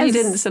guess if you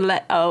didn't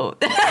select... Oh.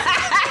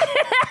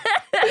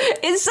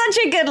 It's such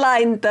a good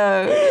line,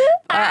 though.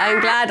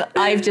 I'm glad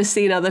I've just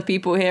seen other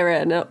people hear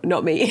it and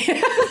not me.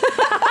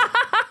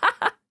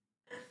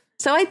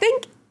 So I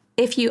think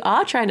if you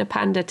are trying to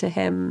pander to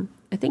him,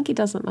 I think he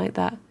doesn't like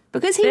that.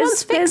 Because he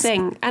wants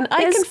fixing, and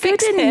I can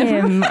fix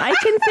him. I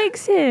can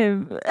fix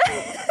him.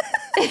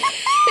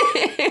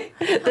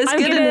 There's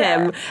good in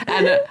him,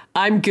 and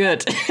I'm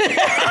good.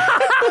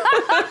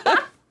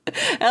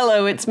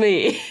 Hello, it's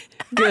me.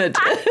 Good.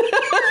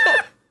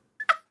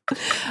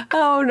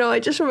 Oh no, I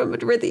just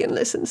remembered Rythian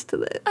listens to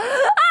this.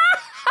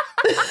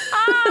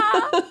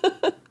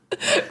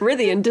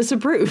 Rythian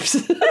disapproves.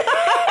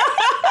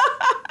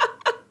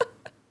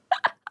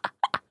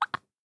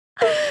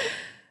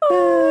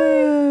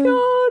 Oh my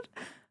god.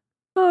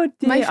 Oh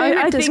dear. My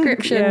favourite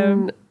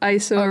description I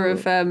saw Oh.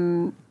 of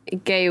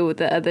Gale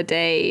the other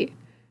day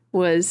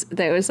was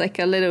there was like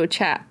a little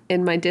chat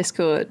in my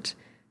Discord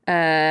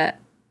and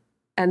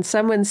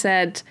someone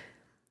said,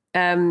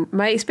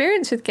 my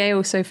experience with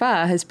Gale so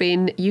far has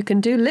been you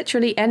can do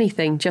literally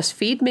anything, just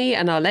feed me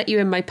and I'll let you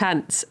in my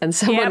pants. And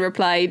someone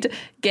replied,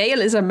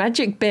 Gale is a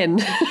magic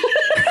bin. I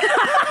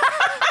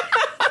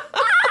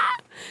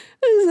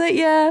was like,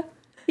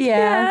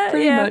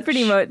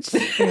 pretty much.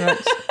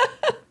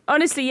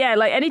 Honestly, yeah,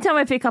 like anytime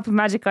I pick up a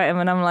magic item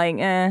and I'm like,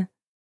 I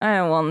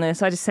don't want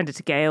this, I just send it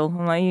to Gale.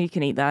 I'm like, you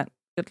can eat that.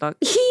 Good luck.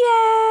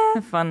 Yeah.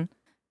 Have fun.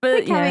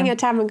 But like having a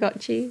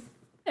Tamagotchi.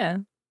 Yeah.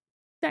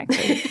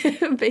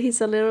 Exactly. But he's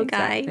a little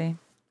guy.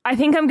 I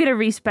think I'm gonna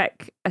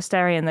respec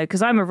Astarion though,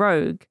 because I'm a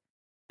rogue.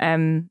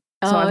 So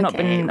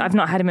I've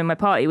not had him in my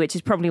party, which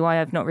is probably why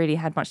I've not really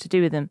had much to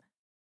do with him.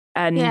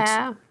 And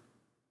I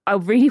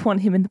really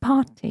want him in the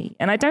party.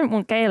 And I don't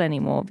want Gale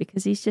anymore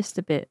because he's just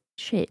a bit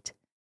shit.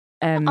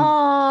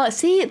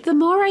 See, the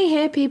more I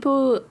hear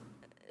people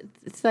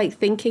like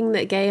thinking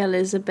that Gale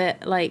is a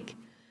bit like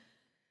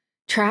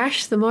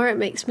trash, the more it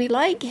makes me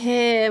like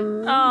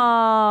him.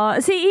 Oh,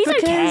 see, he's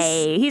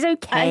okay. He's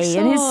okay.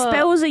 And his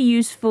spells are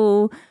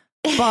useful,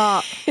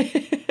 but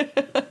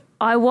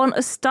I want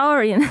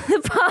Astarion in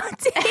the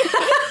party.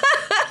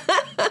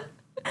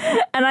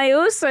 And I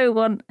also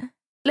want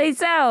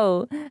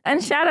Lae'zel and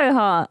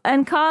Shadowheart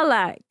and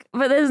Karlach,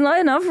 but there's not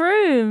enough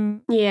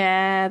room.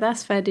 Yeah,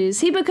 that's fair dues.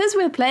 See, because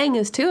we're playing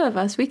as two of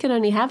us, we can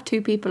only have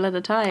two people at a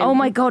time. Oh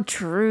my god,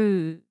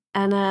 true.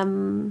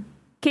 And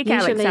kick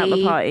Alex out of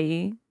the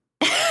party.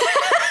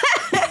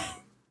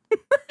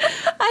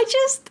 I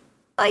just,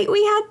 like,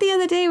 we had the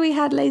other day, we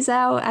had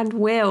Lae'zel and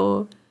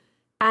Will,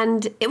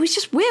 and it was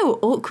just Will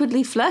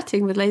awkwardly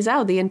flirting with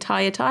Lae'zel the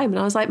entire time. And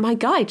I was like, my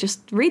guy,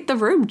 just read the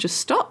room, just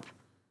stop.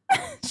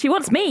 She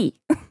wants me.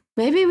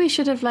 Maybe we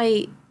should have,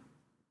 like,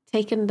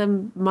 taken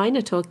the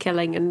Minotaur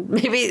killing, and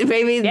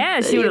maybe yeah,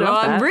 she would have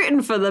loved that. I'm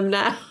rooting for them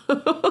now.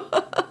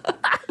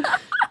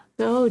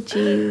 Oh,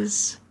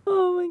 jeez.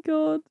 Oh my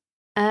god.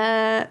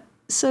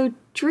 So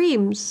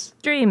dreams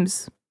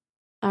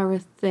are a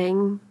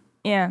thing.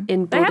 Yeah.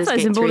 In they have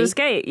Baldur's those Gate in 3. Baldur's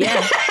Gate,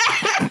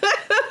 yeah.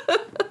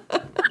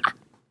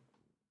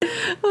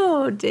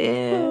 Oh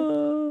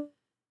dear.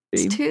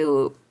 It's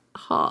too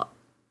hot.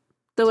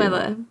 The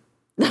weather.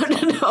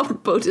 No,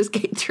 Baldur's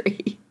Gate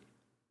 3.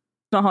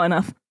 Not hot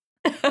enough.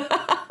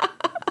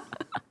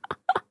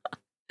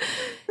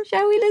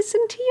 Shall we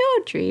listen to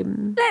your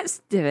dream?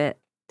 Let's do it.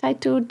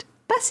 Titled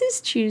Buses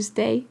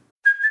Tuesday.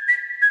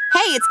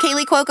 Hey, it's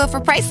Kaylee Cuoco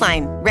for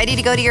Priceline. Ready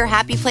to go to your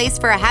happy place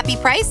for a happy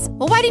price?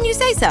 Well, why didn't you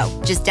say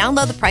so? Just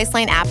download the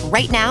Priceline app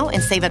right now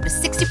and save up to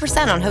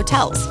 60% on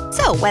hotels.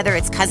 So whether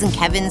it's Cousin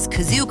Kevin's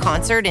Kazoo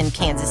Concert in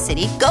Kansas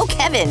City, go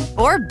Kevin,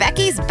 or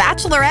Becky's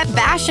Bachelorette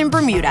Bash in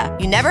Bermuda,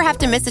 you never have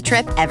to miss a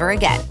trip ever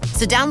again.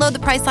 So download the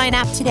Priceline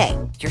app today.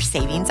 Your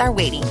savings are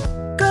waiting.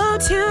 Go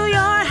to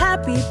your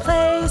happy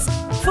place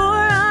for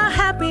a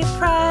happy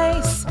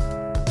price.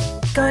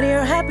 Go to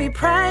your happy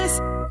price,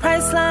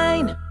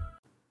 Priceline.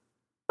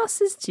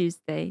 Buses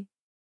Tuesday.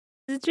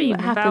 It's a dream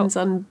What happens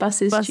on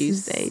Buses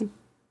Tuesday?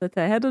 That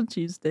I had on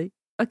Tuesday.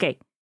 Okay.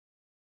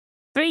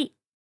 3,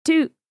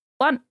 2,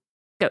 1,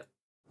 go.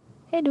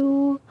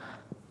 Hello.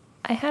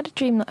 I had a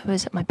dream that I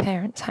was at my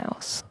parents'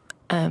 house,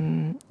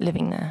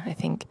 living there, I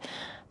think.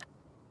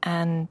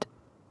 And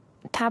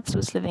Tabs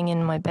was living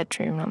in my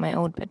bedroom, like my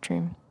old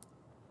bedroom.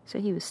 So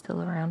he was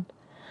still around.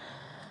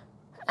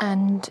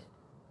 And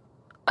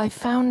I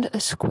found a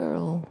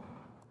squirrel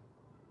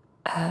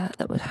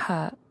that was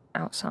hurt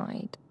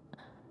outside,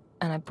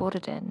 and I brought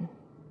it in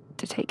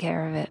to take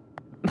care of it.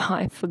 But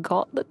I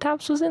forgot that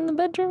Tabs was in the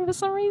bedroom for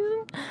some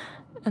reason.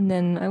 And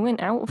then I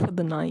went out for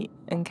the night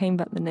and came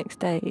back the next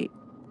day,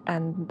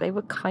 and they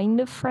were kind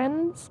of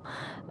friends.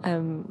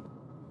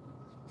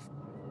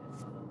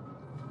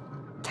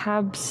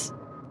 Tabs,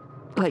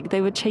 like,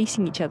 they were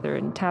chasing each other,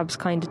 and Tabs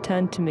kind of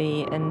turned to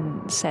me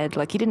and said,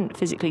 like, he didn't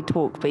physically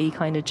talk, but he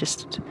kind of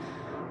just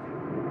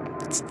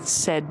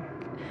said,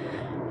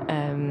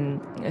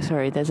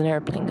 sorry, there's an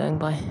airplane going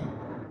by.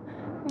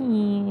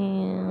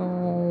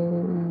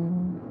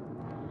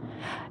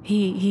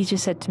 He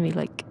just said to me,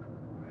 like,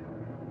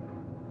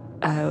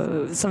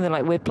 something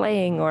like, we're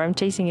playing, or I'm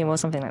chasing him, or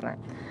something like that.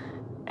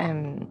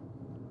 And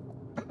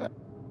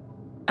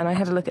I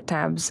had a look at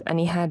Tabs, and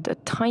he had a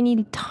tiny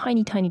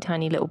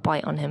little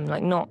bite on him,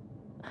 like, not,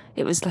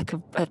 it was like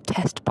a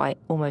test bite,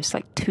 almost,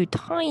 like 2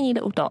 tiny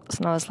little dots,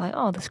 and I was like,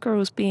 oh, the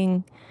squirrel's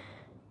being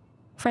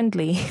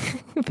friendly,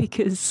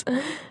 because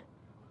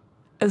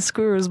a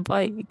squirrel's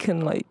bite can,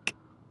 like,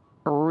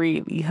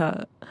 really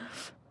hurt.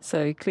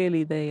 So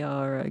clearly they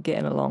are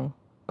getting along.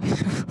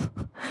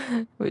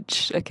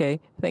 Which, okay,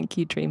 thank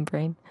you, Dream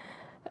Brain.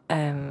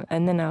 And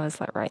then I was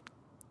like, right,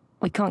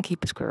 we can't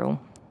keep a squirrel.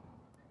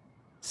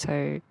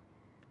 So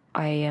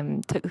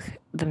I took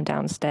them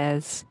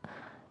downstairs,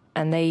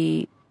 and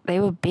they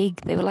were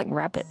big. They were like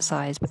rabbit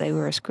size, but they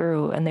were a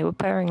squirrel, and they were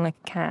purring like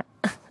a cat,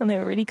 and they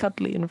were really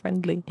cuddly and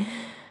friendly.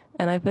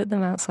 And I put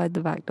them outside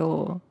the back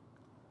door,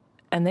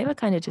 and they were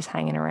kind of just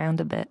hanging around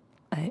a bit.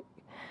 Like,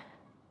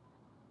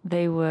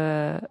 they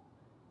were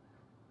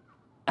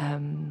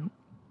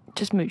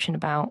just mooching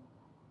about.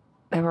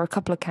 There were a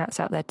couple of cats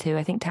out there too.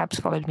 I think Tabs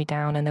followed me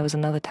down, and there was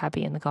another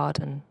tabby in the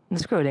garden. And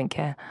the squirrel didn't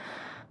care.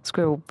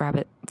 Squirrel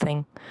rabbit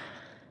thing.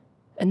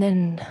 And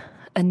then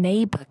a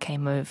neighbour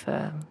came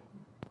over.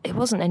 It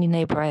wasn't any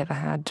neighbour I ever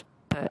had,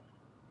 but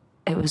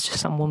it was just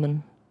some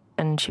woman.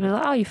 And she was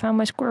like, oh, you found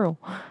my squirrel.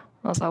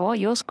 I was like, what,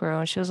 your squirrel?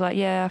 And she was like,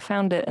 yeah, I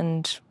found it,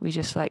 and we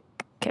just, like,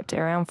 kept it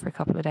around for a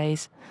couple of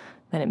days.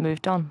 Then it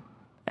moved on.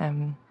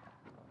 And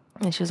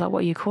she was like, what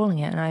are you calling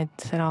it? And I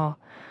said, oh,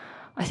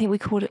 I think we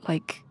called it,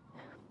 like,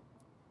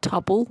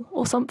 Tubble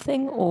or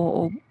something,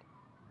 or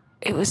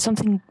it was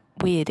something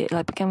weird. It,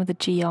 like, began with a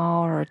GR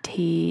or a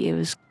T. It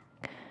was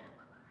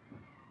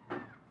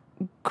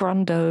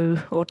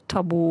Grundo or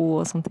Tubble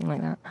or something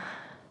like that.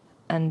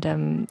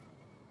 And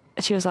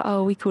she was like,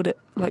 oh, we called it,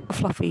 like,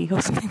 Fluffy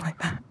or something like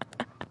that.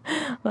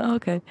 Like,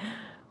 okay.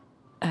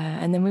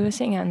 And then we were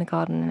sitting out in the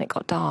garden, and it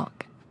got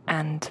dark,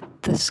 and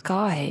the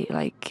sky,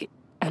 like,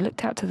 I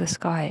looked out to the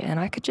sky, and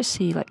I could just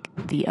see, like,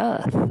 the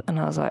earth, and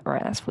I was like,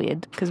 right, that's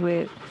weird, because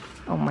we're,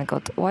 oh my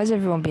god, why is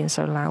everyone being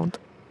so loud?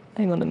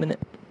 Hang on a minute.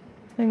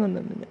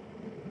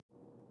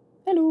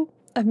 Hello,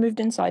 I've moved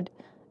inside.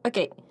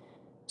 Okay,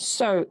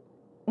 so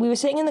we were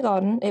sitting in the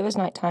garden, it was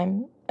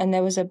nighttime, and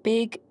there was a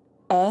big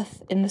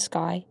earth in the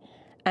sky,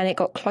 and it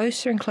got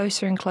closer and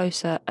closer and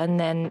closer, and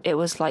then it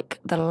was like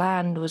the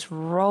land was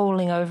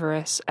rolling over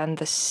us, and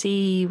the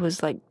sea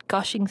was, like,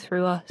 gushing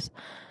through us.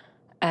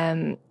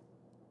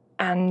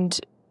 And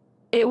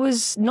it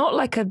was not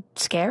like a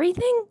scary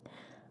thing.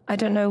 I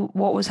don't know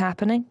what was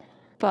happening,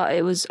 but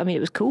it was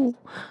cool.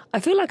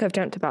 I feel like I've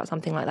dreamt about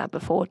something like that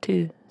before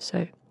too,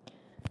 so.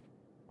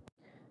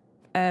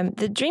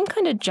 The dream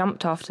kind of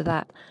jumped after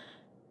that,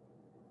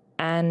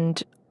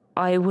 and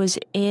I was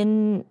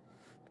in,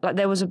 like,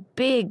 there was a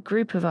big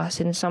group of us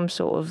in some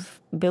sort of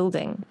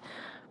building,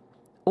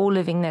 all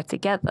living there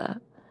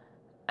together.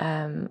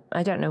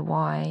 I don't know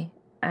why.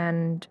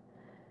 And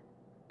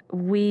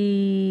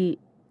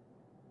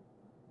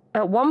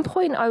at one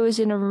point I was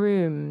in a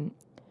room,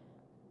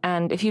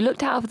 and if you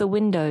looked out of the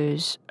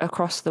windows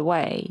across the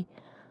way,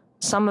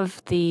 some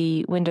of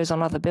the windows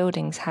on other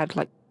buildings had,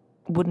 like,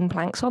 wooden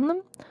planks on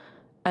them.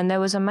 And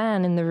there was a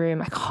man in the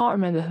room. I can't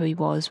remember who he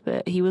was,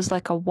 but he was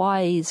like a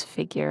wise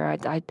figure.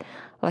 I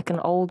like an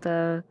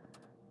older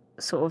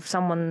sort of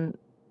someone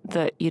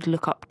that you'd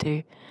look up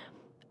to.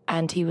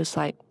 And he was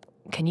like,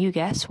 "Can you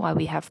guess why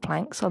we have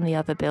planks on the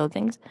other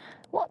buildings?"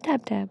 What,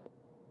 Tab?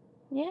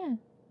 Yeah.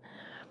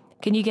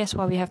 "Can you guess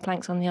why we have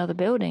planks on the other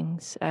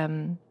buildings?"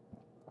 And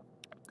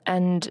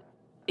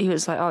he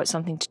was like, "Oh, it's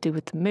something to do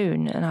with the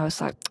moon." And I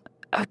was like,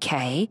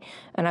 okay.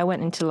 And I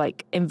went into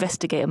like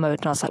investigator mode,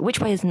 and I was like, which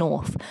way is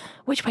north?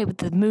 Which way would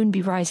the moon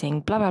be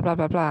rising? Blah, blah, blah,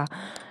 blah, blah.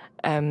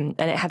 And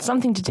it had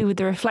something to do with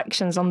the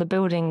reflections on the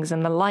buildings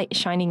and the light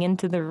shining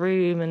into the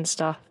room and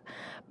stuff.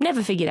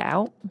 Never figured it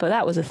out, but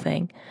that was a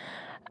thing.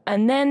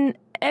 And then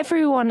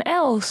everyone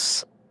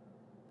else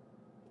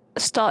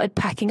started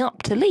packing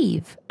up to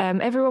leave.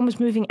 Everyone was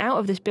moving out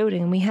of this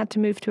building, and we had to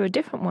move to a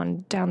different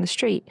one down the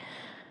street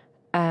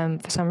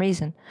for some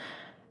reason.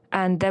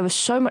 And there was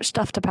so much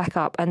stuff to pack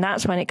up, and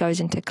that's when it goes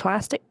into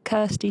classic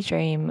Kirsty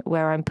dream,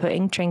 where I'm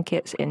putting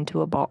trinkets into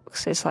a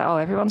box. It's like, oh,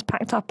 everyone's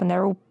packed up, and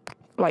they're all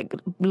like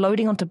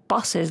loading onto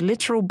buses,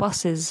 literal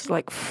buses,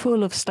 like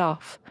full of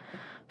stuff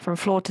from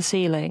floor to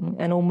ceiling,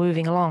 and all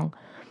moving along.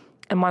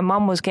 And my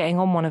mum was getting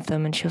on one of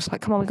them, and she was like,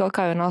 "Come on, we gotta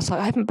go." And I was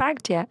like, "I haven't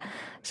bagged yet."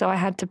 So I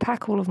had to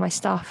pack all of my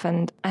stuff,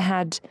 and I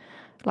had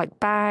like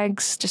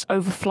bags just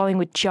overflowing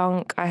with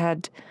junk. I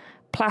had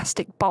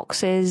plastic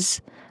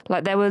boxes.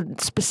 Like, there were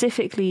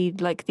specifically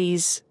like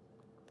these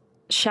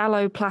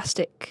shallow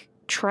plastic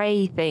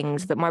tray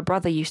things that my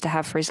brother used to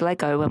have for his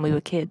Lego when we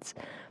were kids.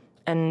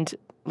 And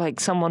like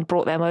someone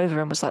brought them over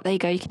and was like, "There you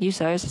go, you can use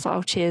those." I was like,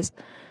 "Oh, cheers."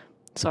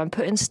 So I'm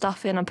putting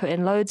stuff in. I'm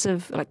putting loads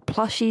of like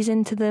plushies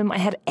into them. I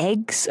had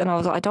eggs, and I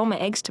was like, I don't want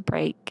my eggs to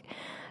break.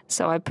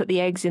 So I put the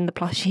eggs in the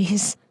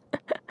plushies.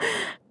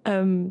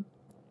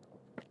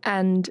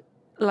 And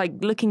like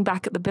looking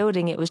back at the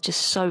building, it was just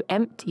so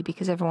empty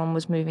because everyone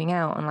was moving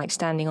out and like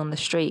standing on the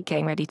street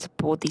getting ready to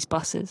board these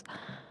buses.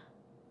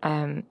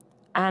 And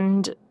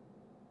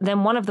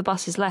then one of the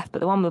buses left, but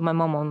the one with my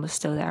mum on was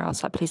still there. I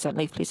was like, "Please don't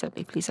leave, please don't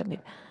leave, please don't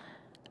leave."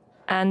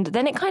 And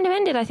then it kind of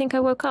ended. I think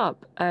I woke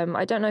up.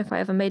 I don't know if I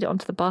ever made it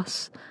onto the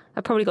bus.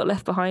 I probably got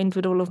left behind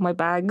with all of my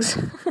bags.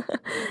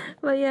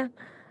 But yeah,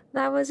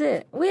 that was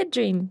it. Weird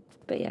dream.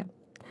 But yeah.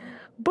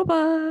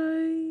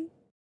 Bye-bye.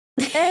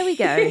 There we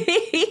go.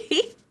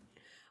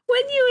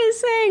 When you were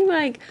saying,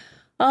 like,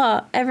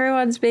 oh,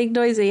 everyone's being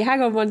noisy,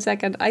 hang on 1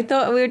 second. I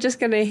thought we were just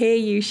going to hear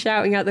you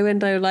shouting out the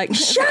window, like,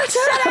 shut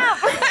up!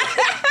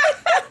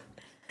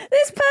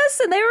 This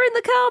person, they were in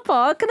the car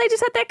park and they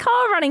just had their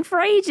car running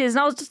for ages.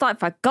 And I was just like,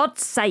 for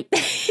God's sake,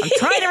 I'm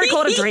trying to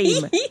record a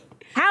dream.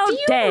 How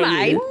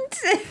dare you?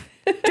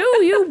 Do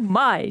you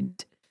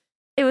mind?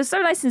 It was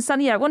so nice and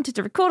sunny. I wanted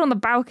to record on the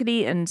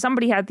balcony, and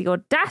somebody had the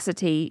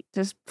audacity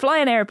to fly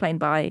an airplane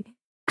by.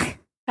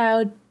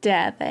 How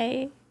dare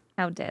they?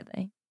 How dare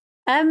they?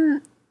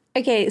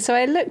 Okay, so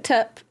I looked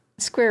up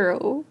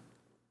squirrel,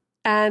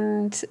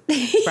 and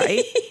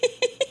right,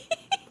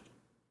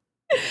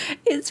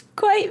 it's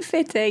quite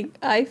fitting,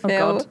 I feel.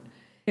 Oh God.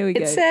 Here we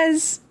go. It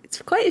says,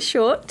 it's quite a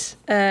short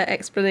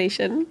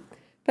explanation,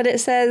 but it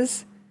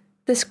says,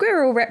 the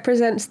squirrel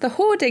represents the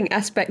hoarding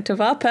aspect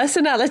of our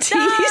personalities.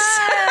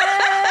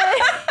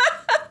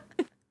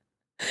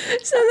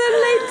 So then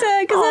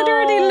later, because I'd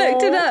already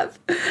looked it up,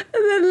 and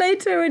then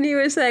later when you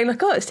were saying,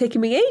 like, oh, it's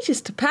taking me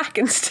ages to pack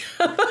and stuff,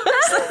 I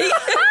was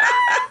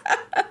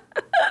like,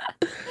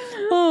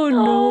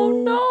 oh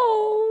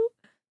no.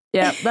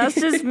 Yeah, that's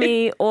just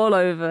me all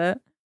over.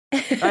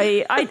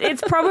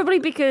 It's probably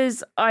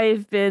because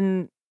I've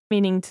been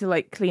meaning to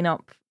like clean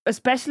up,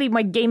 especially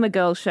my Gamer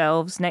Girl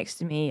shelves next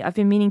to me. I've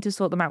been meaning to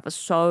sort them out for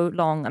so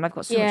long, and I've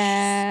got so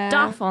much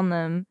stuff on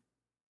them.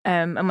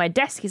 And my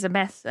desk is a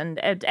mess, and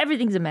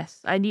everything's a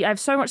mess. I have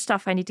so much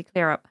stuff I need to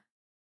clear up.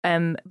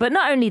 But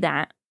not only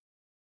that,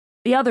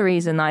 the other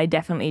reason I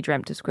definitely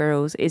dreamt of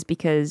squirrels is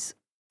because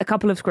a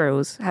couple of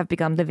squirrels have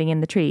begun living in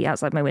the tree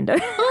outside my window.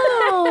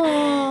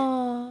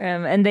 Oh.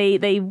 And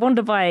they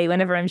wander by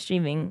whenever I'm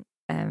streaming,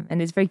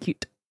 and it's very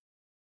cute.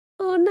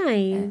 Oh,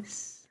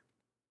 nice.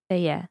 So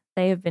yeah,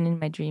 they have been in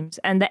my dreams.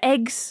 And the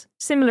eggs,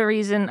 similar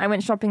reason. I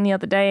went shopping the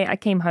other day. I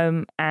came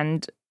home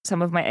and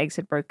some of my eggs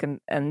had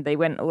broken and they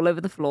went all over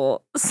the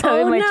floor.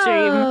 So in my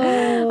dream,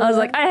 I was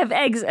like, I have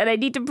eggs and I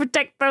need to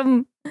protect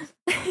them.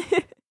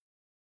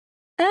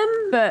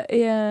 But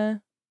yeah.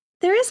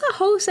 There is a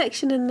whole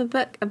section in the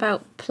book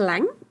about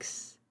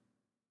planks.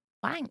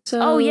 Planks?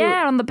 So,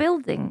 yeah, on the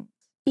building.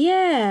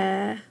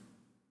 Yeah.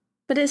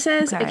 But it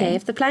says, okay,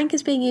 if the plank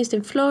is being used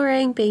in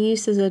flooring, being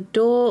used as a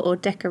door or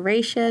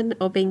decoration,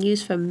 or being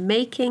used for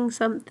making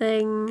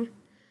something.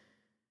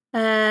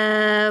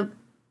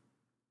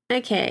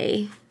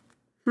 Okay.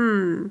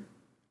 So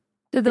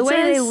the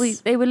way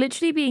they were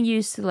literally being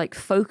used to like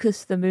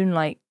focus the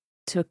moonlight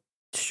to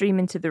stream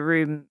into the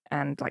room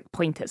and like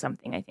point at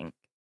something, I think.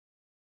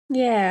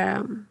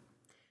 Yeah.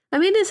 I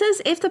mean, it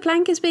says if the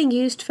plank is being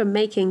used for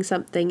making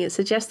something, it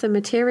suggests the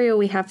material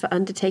we have for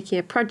undertaking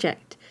a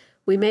project.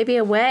 We may be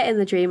aware in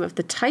the dream of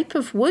the type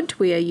of wood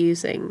we are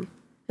using,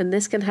 and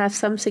this can have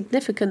some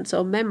significance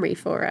or memory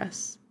for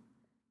us.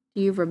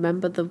 Do you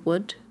remember the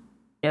wood?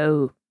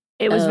 No.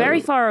 It was very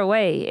far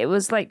away. It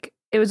was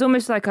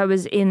almost like I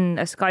was in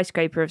a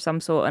skyscraper of some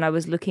sort and I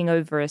was looking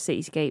over a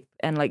cityscape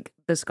and like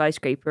the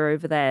skyscraper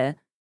over there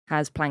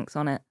has planks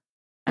on it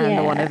and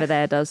the one over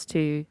there does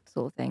too,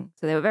 sort of thing.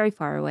 So they were very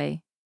far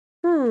away.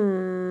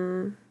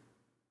 It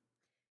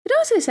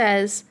also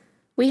says,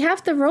 we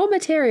have the raw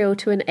material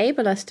to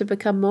enable us to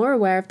become more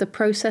aware of the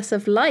process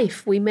of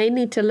life. We may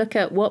need to look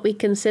at what we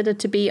consider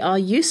to be our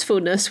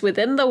usefulness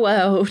within the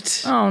world.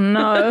 Oh,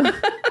 no.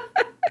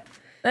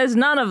 There's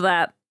none of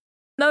that.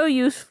 No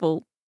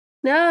useful.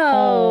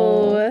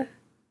 No.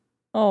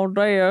 Oh,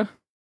 dear.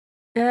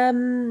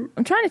 I'm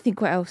trying to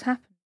think what else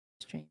happened in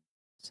the stream.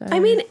 So... I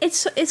mean,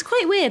 it's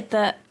quite weird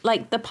that,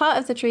 like, the part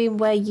of the dream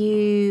where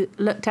you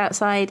looked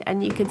outside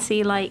and you could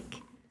see,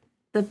 like,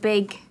 the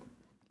big,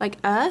 like,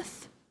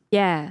 earth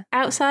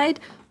outside.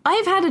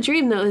 I've had a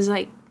dream that was,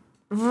 like,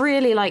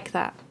 really like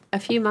that a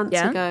few months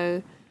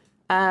ago.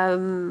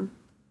 Do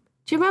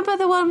you remember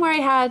the one where I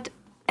had...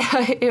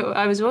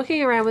 I was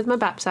walking around with my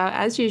baps out,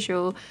 as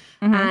usual,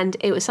 and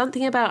it was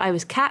something about I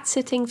was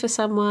cat-sitting for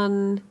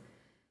someone,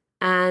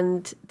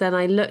 and then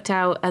I looked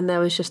out and there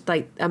was just,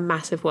 like, a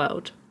massive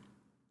world.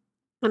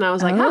 And I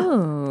was like,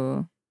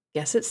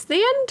 guess it's the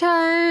end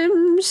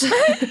times.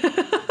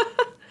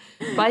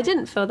 But I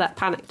didn't feel that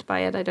panicked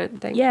by it, I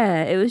don't think.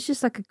 Yeah, it was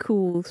just like a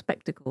cool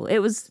spectacle. It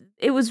was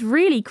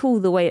really cool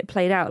the way it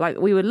played out. Like,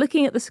 we were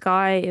looking at the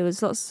sky, it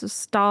was lots of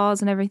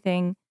stars and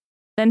everything.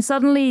 Then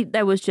suddenly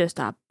there was just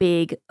a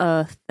big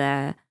earth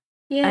there.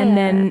 Yeah. And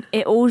then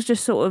it all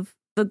just sort of,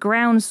 the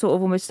ground sort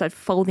of almost started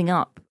folding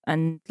up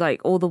and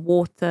like all the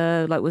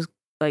water like was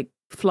like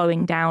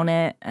flowing down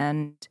it.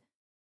 And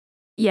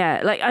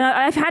yeah, like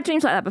I've had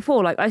dreams like that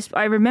before. Like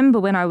I remember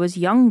when I was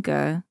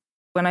younger,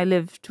 when I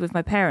lived with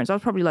my parents, I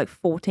was probably like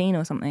 14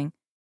 or something.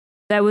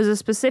 There was a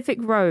specific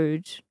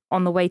road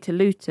on the way to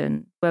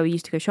Luton where we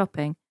used to go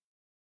shopping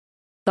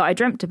that I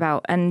dreamt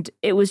about, and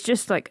it was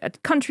just like a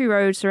country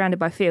road surrounded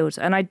by fields,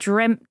 and I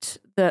dreamt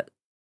that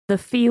the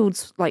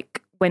fields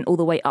like went all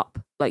the way up.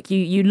 Like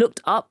you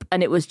looked up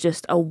and it was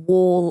just a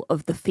wall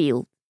of the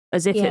field,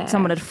 as if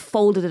someone had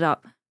folded it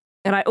up.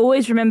 And I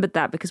always remembered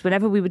that because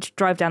whenever we would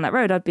drive down that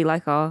road, I'd be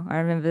like, oh, I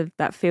remember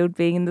that field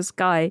being in the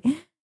sky.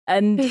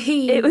 And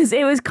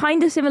it was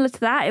kind of similar to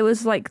that. It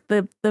was like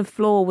the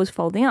floor was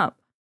folding up.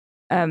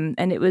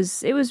 And it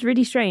was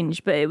really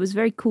strange, but it was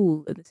very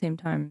cool at the same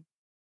time.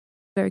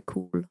 Very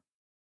cool.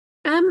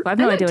 But I have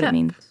no idea what it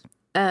means.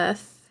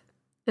 Earth,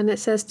 and it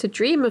says to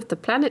dream of the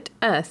planet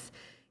Earth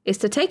is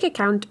to take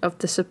account of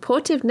the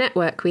supportive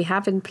network we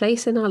have in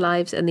place in our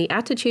lives and the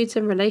attitudes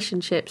and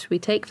relationships we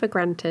take for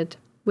granted.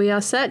 We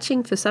are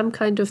searching for some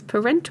kind of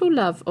parental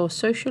love or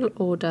social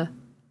order.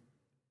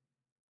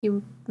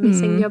 You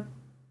missing your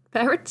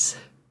parents?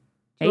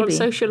 Do you want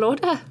social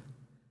order?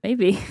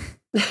 Maybe.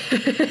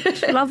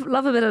 love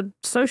a bit of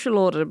social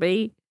order,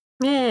 B.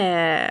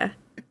 Yeah.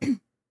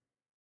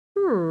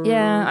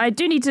 Yeah, I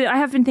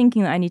have been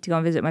thinking that I need to go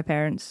and visit my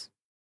parents.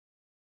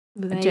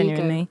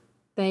 Genuinely.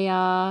 They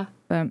are.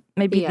 But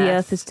maybe the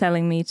earth is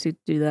telling me to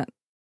do that.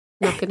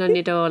 Knocking on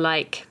your door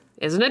like,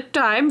 isn't it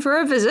time for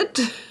a visit?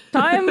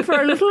 Time for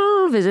a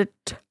little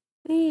visit.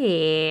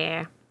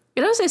 Yeah.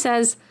 It also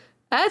says,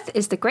 Earth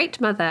is the great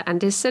mother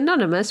and is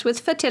synonymous with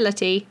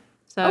fertility.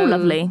 So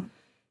lovely.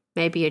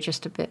 Maybe you're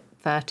just a bit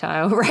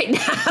fertile right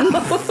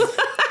now.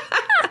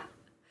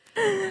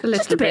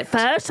 Just a bit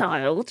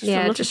fertile.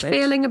 Just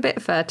feeling a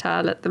bit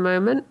fertile at the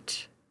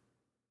moment.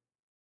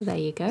 There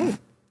you go.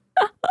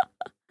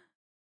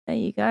 There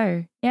you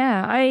go.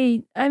 Yeah,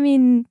 I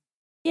mean,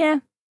 yeah,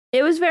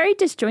 it was very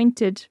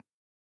disjointed,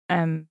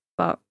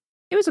 but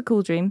it was a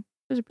cool dream.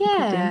 It was a pretty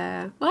cool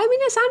dream. Well, I mean,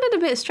 it sounded a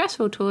bit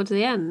stressful towards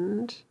the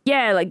end.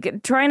 Yeah,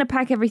 like trying to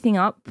pack everything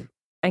up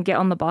and get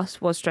on the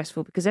bus was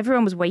stressful because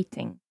everyone was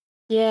waiting.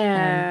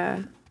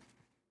 Yeah.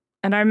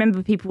 And I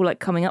remember people like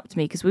coming up to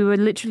me because we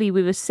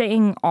were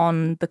sitting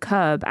on the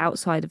curb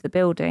outside of the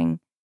building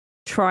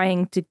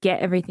trying to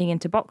get everything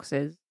into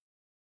boxes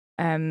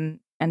and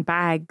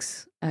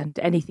bags and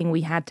anything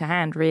we had to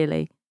hand,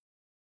 really.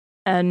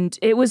 And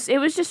it was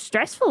just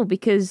stressful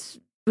because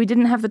we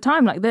didn't have the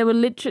time. Like there were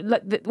literally,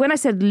 like when I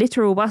said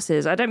literal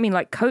buses, I don't mean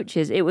like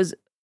coaches. It was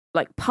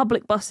like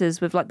public buses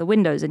with like the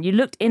windows, and you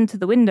looked into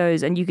the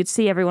windows and you could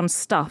see everyone's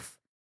stuff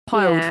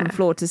piled from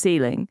floor to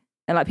ceiling,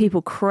 and like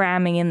people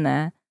cramming in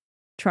there.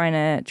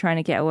 Trying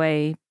to get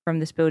away from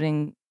this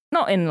building,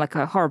 not in like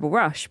a horrible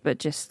rush, but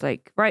just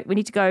like, right, we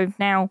need to go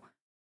now.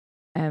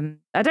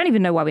 I don't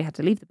even know why we had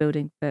to leave the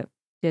building, but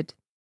did.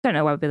 Don't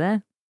know why we're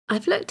there.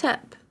 I've looked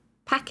up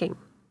packing,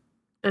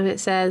 and it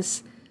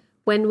says,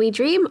 when we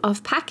dream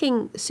of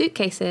packing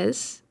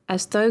suitcases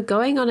as though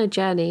going on a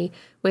journey,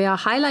 we are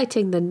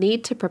highlighting the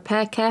need to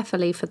prepare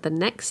carefully for the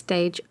next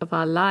stage of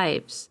our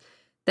lives.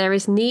 There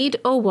is need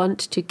or want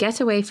to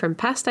get away from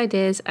past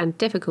ideas and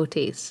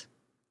difficulties.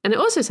 And it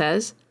also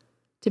says,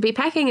 to be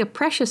packing a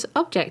precious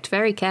object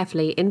very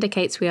carefully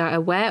indicates we are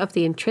aware of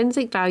the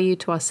intrinsic value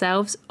to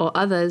ourselves or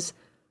others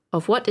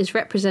of what is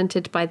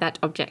represented by that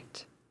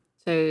object.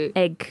 So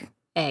egg.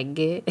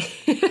 Egg.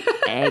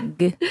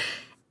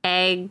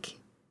 Egg.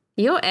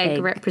 Your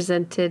egg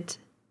represented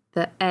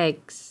the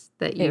eggs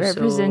that you saw. It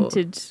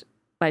represented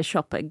my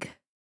shopping.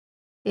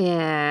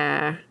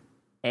 Yeah.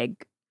 Egg.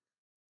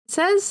 It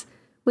says,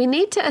 we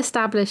need to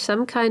establish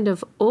some kind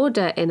of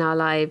order in our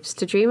lives.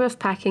 To dream of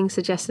packing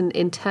suggests an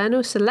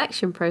internal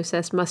selection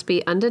process must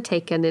be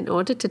undertaken in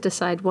order to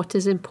decide what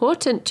is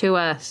important to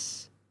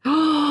us.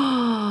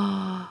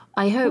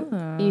 I hope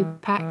you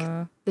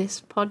pack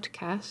this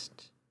podcast.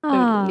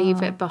 Don't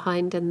leave it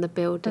behind in the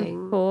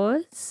building. Of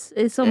course.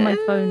 It's on my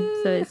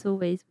phone, so it's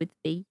always with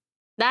me.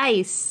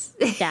 Nice.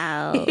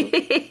 No.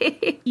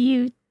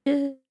 Cute.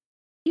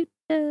 Cute.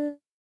 It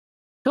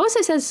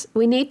also says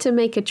we need to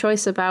make a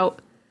choice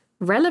about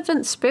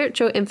relevant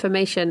spiritual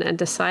information and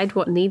decide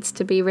what needs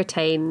to be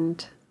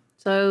retained.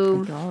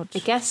 So I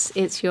guess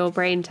it's your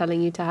brain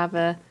telling you to have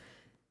a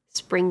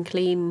spring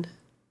clean.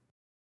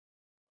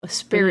 A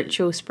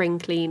spiritual spring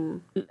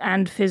clean.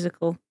 And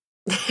physical.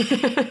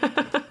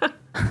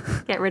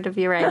 Get rid of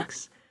your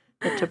eggs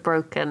that are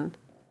broken.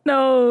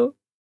 No.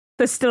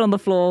 They're still on the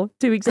floor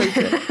 2 weeks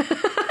later.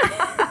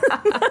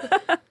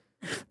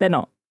 They're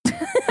not.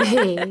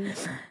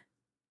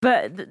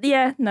 But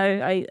yeah, no,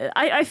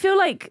 I feel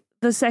like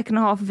the second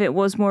half of it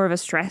was more of a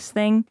stress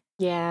thing.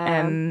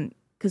 Yeah.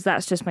 Because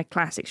that's just my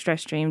classic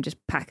stress dream, just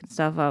packing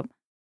stuff up.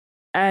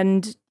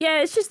 And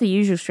yeah, it's just the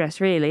usual stress,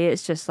 really.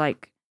 It's just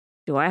like,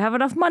 do I have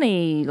enough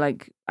money?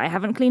 Like, I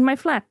haven't cleaned my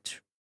flat.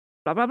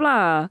 Blah, blah,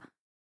 blah.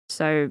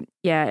 So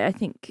yeah, I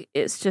think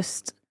it's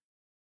just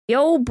the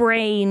old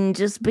brain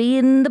just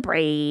being the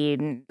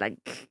brain.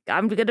 Like,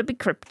 I'm going to be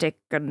cryptic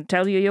and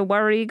tell you you're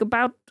worrying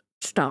about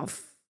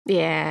stuff.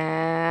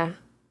 Yeah.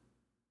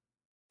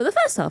 But the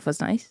first half was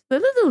nice. The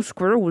little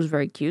squirrel was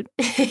very cute.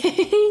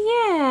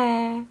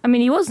 Yeah. I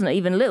mean, he wasn't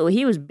even little.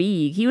 He was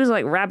big. He was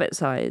like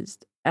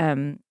rabbit-sized.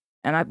 And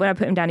when I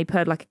put him down, he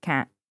purred like a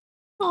cat.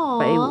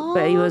 Aww.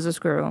 But he was a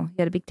squirrel.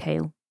 He had a big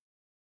tail.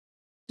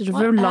 It was a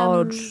very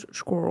large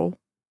squirrel.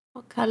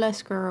 What colour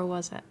squirrel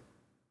was it?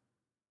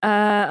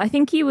 I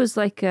think he was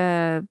like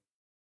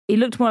he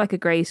looked more like a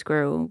grey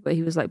squirrel, but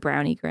he was like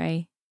browny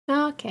grey.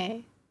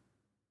 Okay.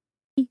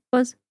 He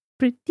was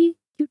pretty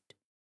cute.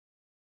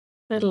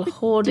 Little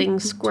hoarding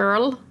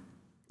squirrel.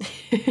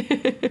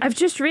 I've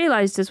just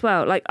realised as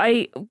well, like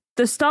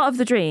the start of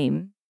the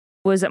dream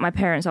was at my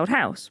parents' old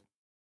house.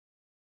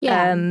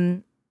 Yeah.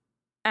 And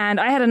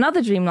I had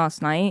another dream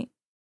last night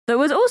that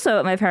was also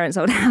at my parents'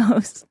 old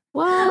house.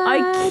 What?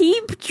 I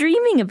keep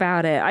dreaming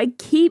about it. I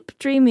keep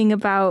dreaming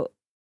about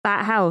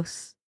that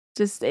house.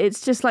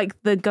 It's just like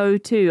the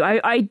go-to.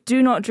 I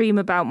do not dream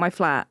about my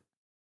flat.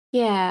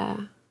 Yeah.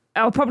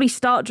 I'll probably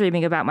start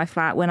dreaming about my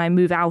flat when I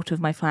move out of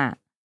my flat.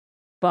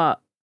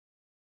 But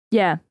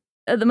yeah,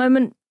 at the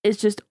moment, it's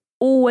just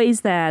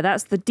always there.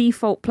 That's the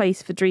default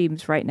place for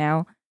dreams right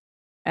now.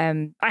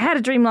 I had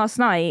a dream last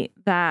night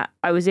that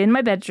I was in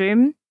my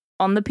bedroom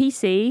on the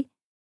PC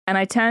and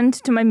I turned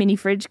to my mini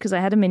fridge because I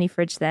had a mini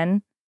fridge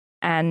then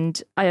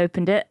and I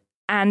opened it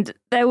and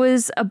there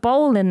was a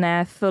bowl in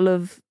there full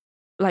of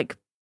like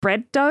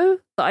bread dough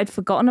that I'd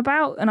forgotten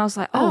about and I was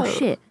like, oh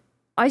shit,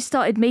 I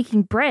started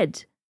making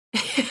bread.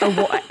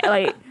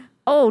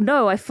 Oh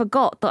no, I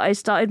forgot that I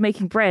started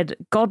making bread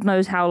God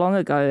knows how long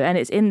ago and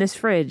it's in this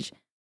fridge.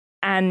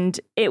 And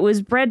it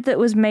was bread that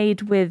was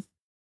made with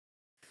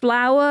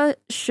flour,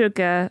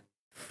 sugar,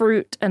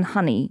 fruit, and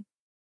honey.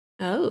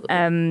 Oh.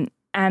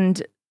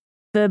 And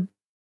the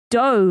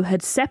dough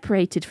had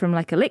separated from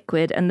like a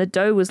liquid and the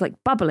dough was like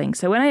bubbling.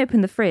 So when I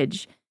opened the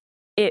fridge,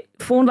 it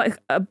formed like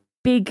a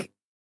big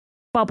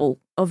bubble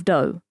of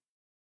dough.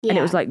 Yeah. And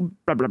it was like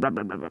blah, blah, blah,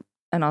 blah, blah, blah.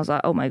 And I was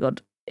like, oh my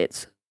God,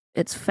 it's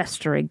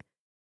festering.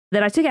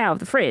 Then I took it out of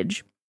the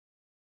fridge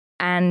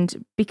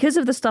and because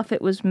of the stuff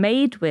it was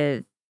made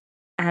with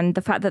and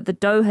the fact that the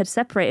dough had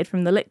separated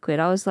from the liquid,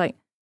 I was like,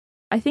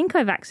 I think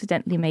I've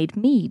accidentally made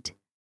mead.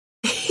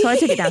 So I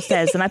took it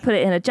downstairs and I put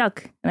it in a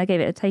jug and I gave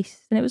it a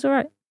taste and it was all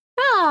right.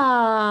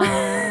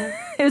 Ah.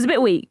 It was a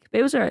bit weak, but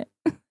it was all right.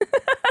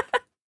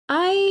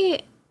 I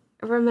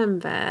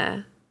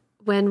remember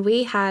when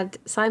we had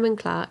Simon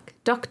Clark,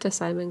 Dr.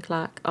 Simon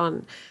Clark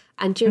on,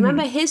 and do you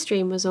remember his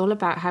dream was all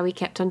about how he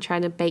kept on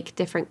trying to bake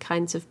different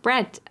kinds of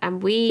bread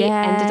and we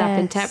ended up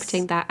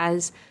interpreting that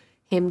as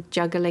him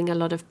juggling a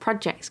lot of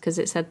projects because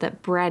it said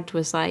that bread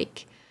was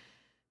like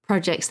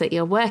projects that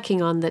you're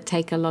working on that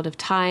take a lot of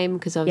time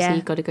because obviously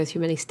you've got to go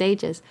through many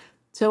stages.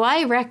 So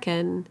I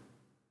reckon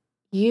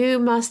you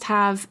must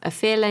have a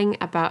feeling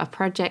about a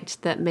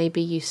project that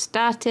maybe you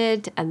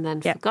started and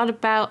then forgot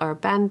about or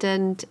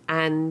abandoned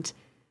and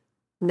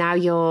now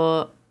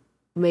you're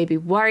maybe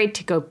worried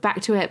to go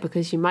back to it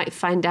because you might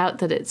find out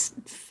that it's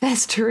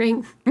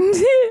festering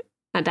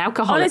and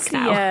alcoholic. Honestly,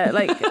 now. yeah,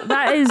 like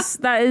that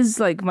is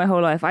like my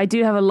whole life. I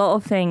do have a lot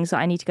of things that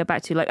I need to go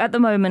back to. Like at the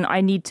moment,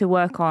 I need to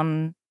work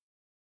on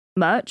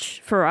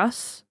merch for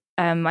us.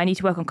 I need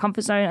to work on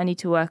Comfort Zone. I need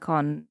to work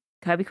on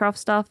Kirby Craft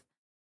stuff.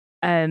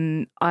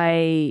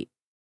 I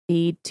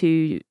need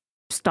to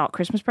start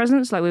Christmas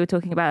presents like we were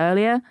talking about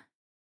earlier.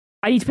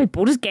 I need to play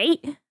Baldur's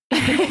Gate.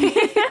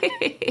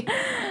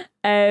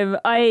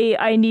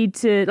 I need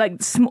to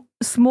like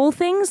small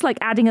things like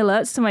adding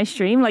alerts to my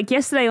stream. Like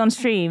yesterday on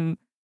stream,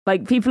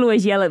 like people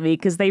always yell at me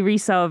because they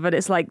resub and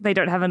it's like they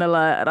don't have an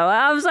alert. And I'm like,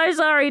 I'm so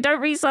sorry,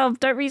 don't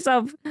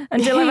resub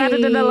until I've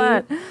added an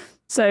alert.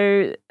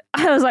 So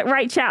I was like,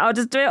 right, chat, I'll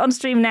just do it on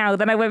stream now,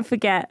 then I won't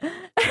forget.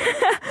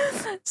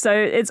 So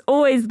it's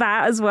always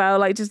that as well,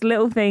 like just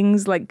little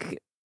things,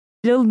 like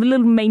little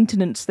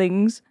maintenance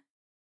things.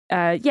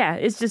 Yeah,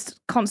 it's just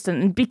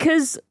constant. And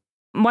because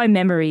my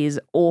memory is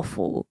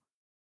awful,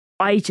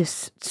 I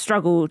just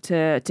struggle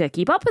to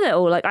keep up with it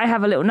all. Like I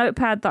have a little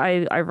notepad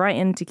that I write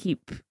in to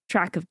keep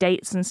track of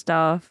dates and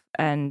stuff.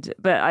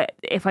 But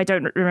if I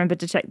don't remember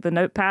to check the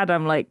notepad,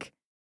 I'm like,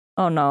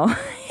 oh no.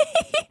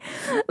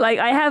 Like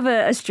I have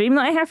a stream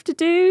that I have to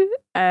do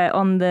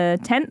on the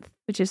 10th,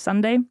 which is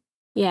Sunday.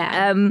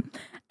 Yeah.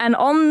 And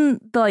on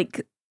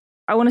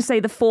I want to say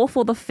the 4th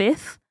or the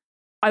 5th,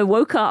 I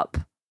woke up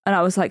and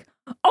I was like,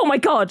 oh my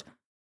God,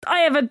 I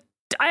have a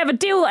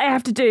deal that I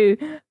have to do.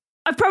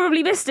 I've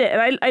probably missed it.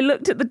 And I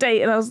looked at the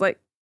date and I was like,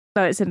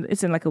 no, it's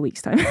in like a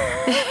week's time.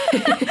 I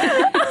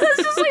was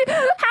just like,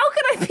 how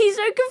can I be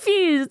so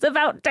confused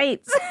about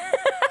dates?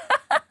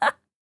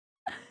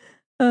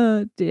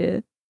 Oh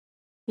dear.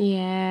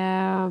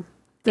 Yeah.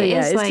 So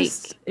yeah,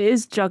 is it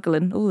is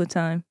juggling all the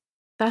time.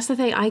 That's the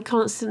thing. I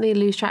constantly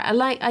lose track.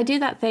 I do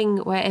that thing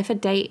where if a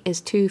date is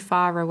too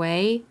far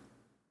away,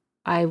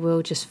 I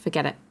will just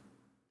forget it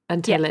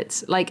until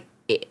it's like,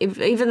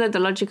 even though the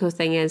logical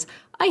thing is,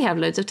 I have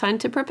loads of time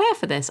to prepare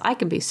for this. I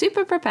can be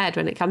super prepared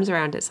when it comes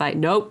around. It's like,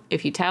 nope,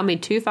 if you tell me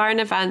too far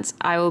in advance,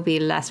 I will be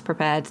less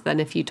prepared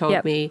than if you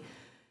told me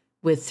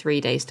with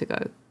 3 days to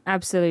go.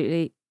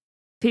 Absolutely.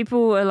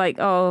 People are like,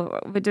 oh,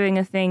 we're doing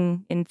a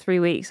thing in 3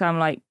 weeks. I'm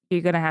like,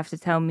 you're going to have to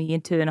tell me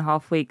in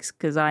 2.5 weeks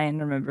because I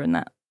ain't remembering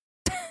that.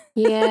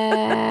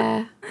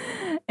 Yeah.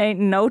 Ain't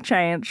no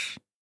chance.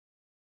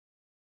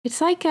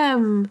 It's like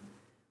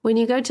when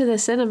you go to the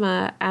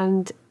cinema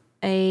and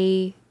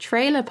a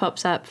trailer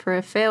pops up for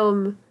a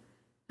film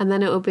and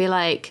then it will be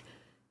like,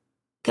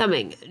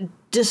 coming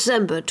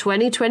December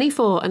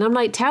 2024. And I'm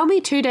like, tell me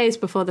 2 days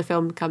before the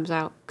film comes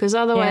out because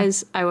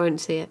otherwise I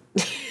won't see it.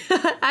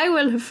 I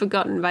will have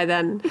forgotten by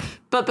then.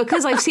 But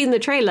because I've seen the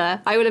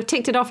trailer, I will have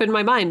ticked it off in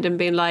my mind and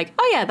been like,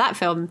 oh yeah, that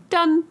film,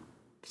 done.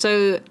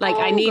 So like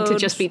I need to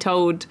just be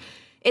told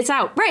it's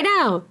out right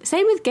now.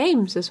 Same with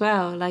games as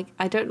well. Like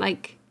I don't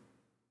like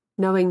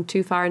knowing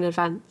too far in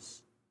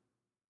advance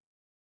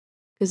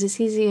because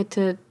it's easier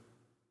to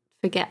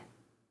forget.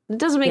 It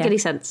doesn't make any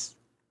sense.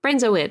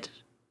 Brains are weird.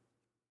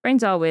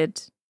 Brains are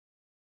weird.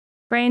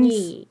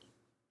 Brains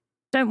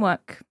don't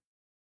work.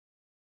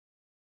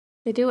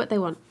 They do what they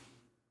want.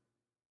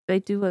 They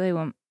do what they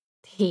want.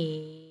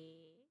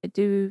 It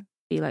do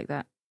be like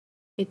that.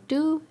 It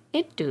do.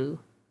 It do.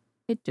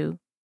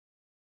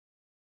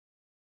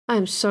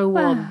 I'm so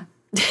warm.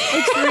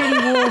 It's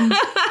really warm.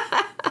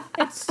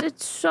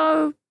 It's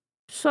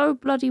so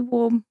bloody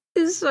warm.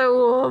 It's so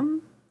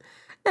warm.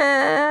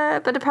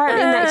 But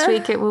apparently next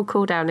week it will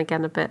cool down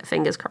again a bit.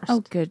 Fingers crossed.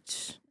 Oh, good.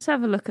 Let's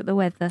have a look at the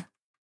weather.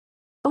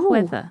 Oh,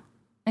 weather.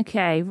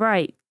 Okay,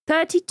 right.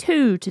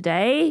 32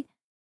 today.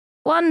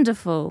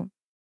 Wonderful.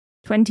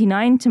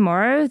 29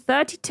 tomorrow.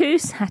 32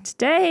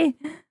 Saturday.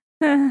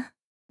 I'm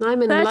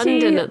in 30...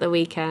 London at the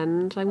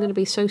weekend. I'm going to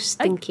be so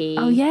stinky.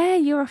 Oh yeah,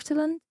 you're off to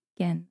London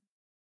again.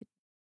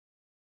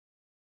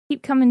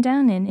 Keep coming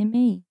down in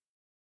me.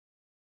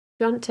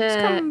 Do you want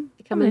to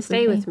come and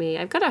stay with me?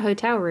 I've got a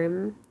hotel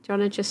room. Do you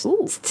want to just do you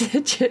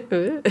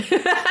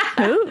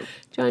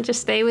want to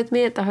just stay with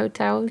me at the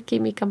hotel?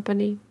 Keep me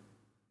company.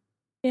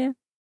 Yeah.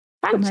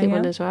 Fancy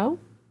one as well.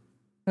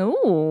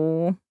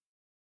 Oh.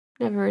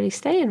 Never really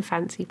stay in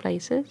fancy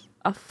places.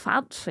 A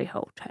fancy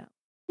hotel.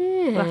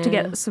 Yeah. We'll have to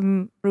get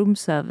some room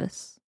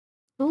service.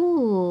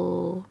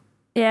 Ooh.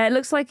 Yeah, it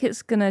looks like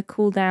it's going to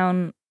cool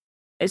down.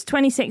 It's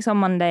 26 on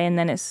Monday and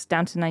then it's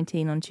down to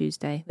 19 on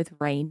Tuesday with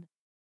rain.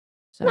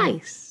 So,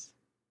 nice.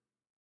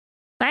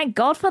 Thank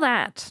God for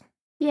that.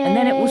 Yeah. And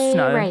then it will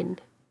snow. Rain.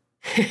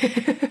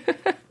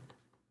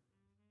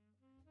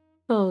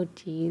 Oh,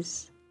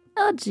 jeez.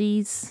 Oh,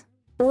 jeez.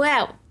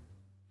 Well,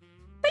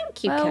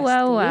 thank you, Kirsty.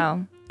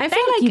 Well.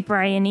 Thank you,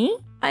 Bryony.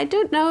 I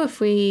don't know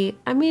if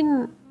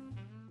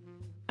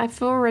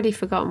I've already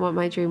forgotten what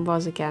my dream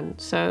was again,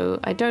 so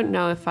I don't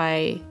know if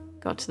I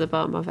got to the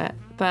bottom of it,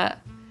 but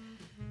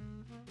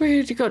we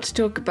already got to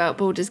talk about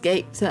Baldur's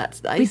Gate, so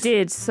that's nice. We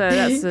did, so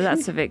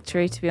that's a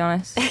victory, to be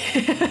honest.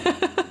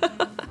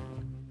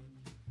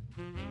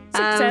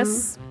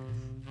 Success.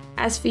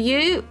 As for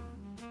you,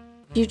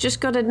 you've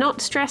just got to not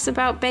stress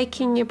about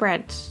baking your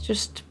bread.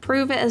 Just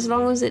prove it as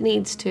long as it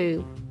needs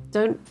to.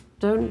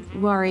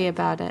 Don't worry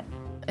about it.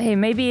 Hey,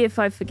 maybe if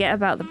I forget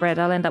about the bread,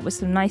 I'll end up with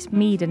some nice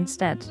mead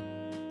instead.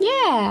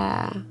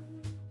 Yeah.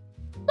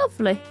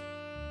 Lovely.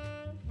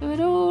 So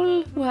it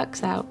all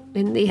works out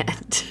in the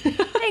end.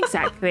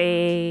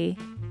 Exactly.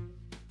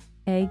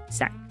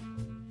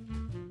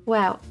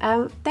 Well,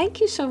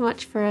 thank you so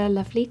much for a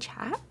lovely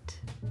chat.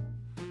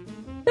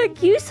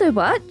 Thank you so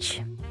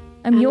much.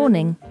 I'm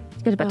yawning.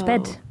 Let's go back to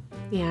bed.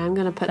 Yeah, I'm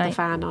going to put the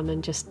fan on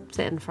and just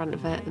sit in front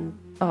of it and...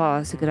 Oh,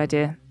 that's a good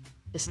idea.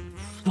 Just...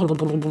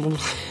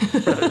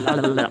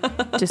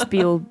 Just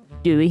be all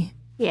dewy.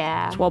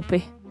 Yeah.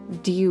 Swampy.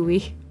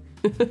 Dewy.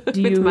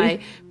 Dewy.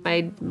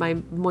 With my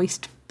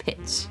moist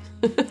pits.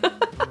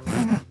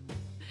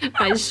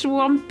 My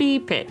swampy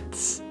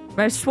pits.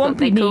 My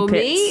swampy knee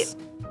pits.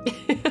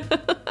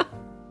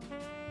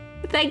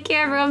 Thank you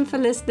everyone for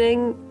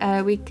listening.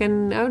 We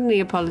can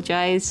only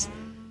apologise.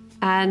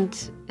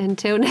 And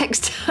until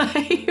next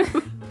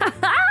time.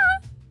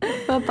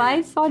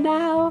 Bye-bye for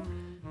now.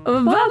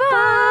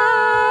 Bye-bye.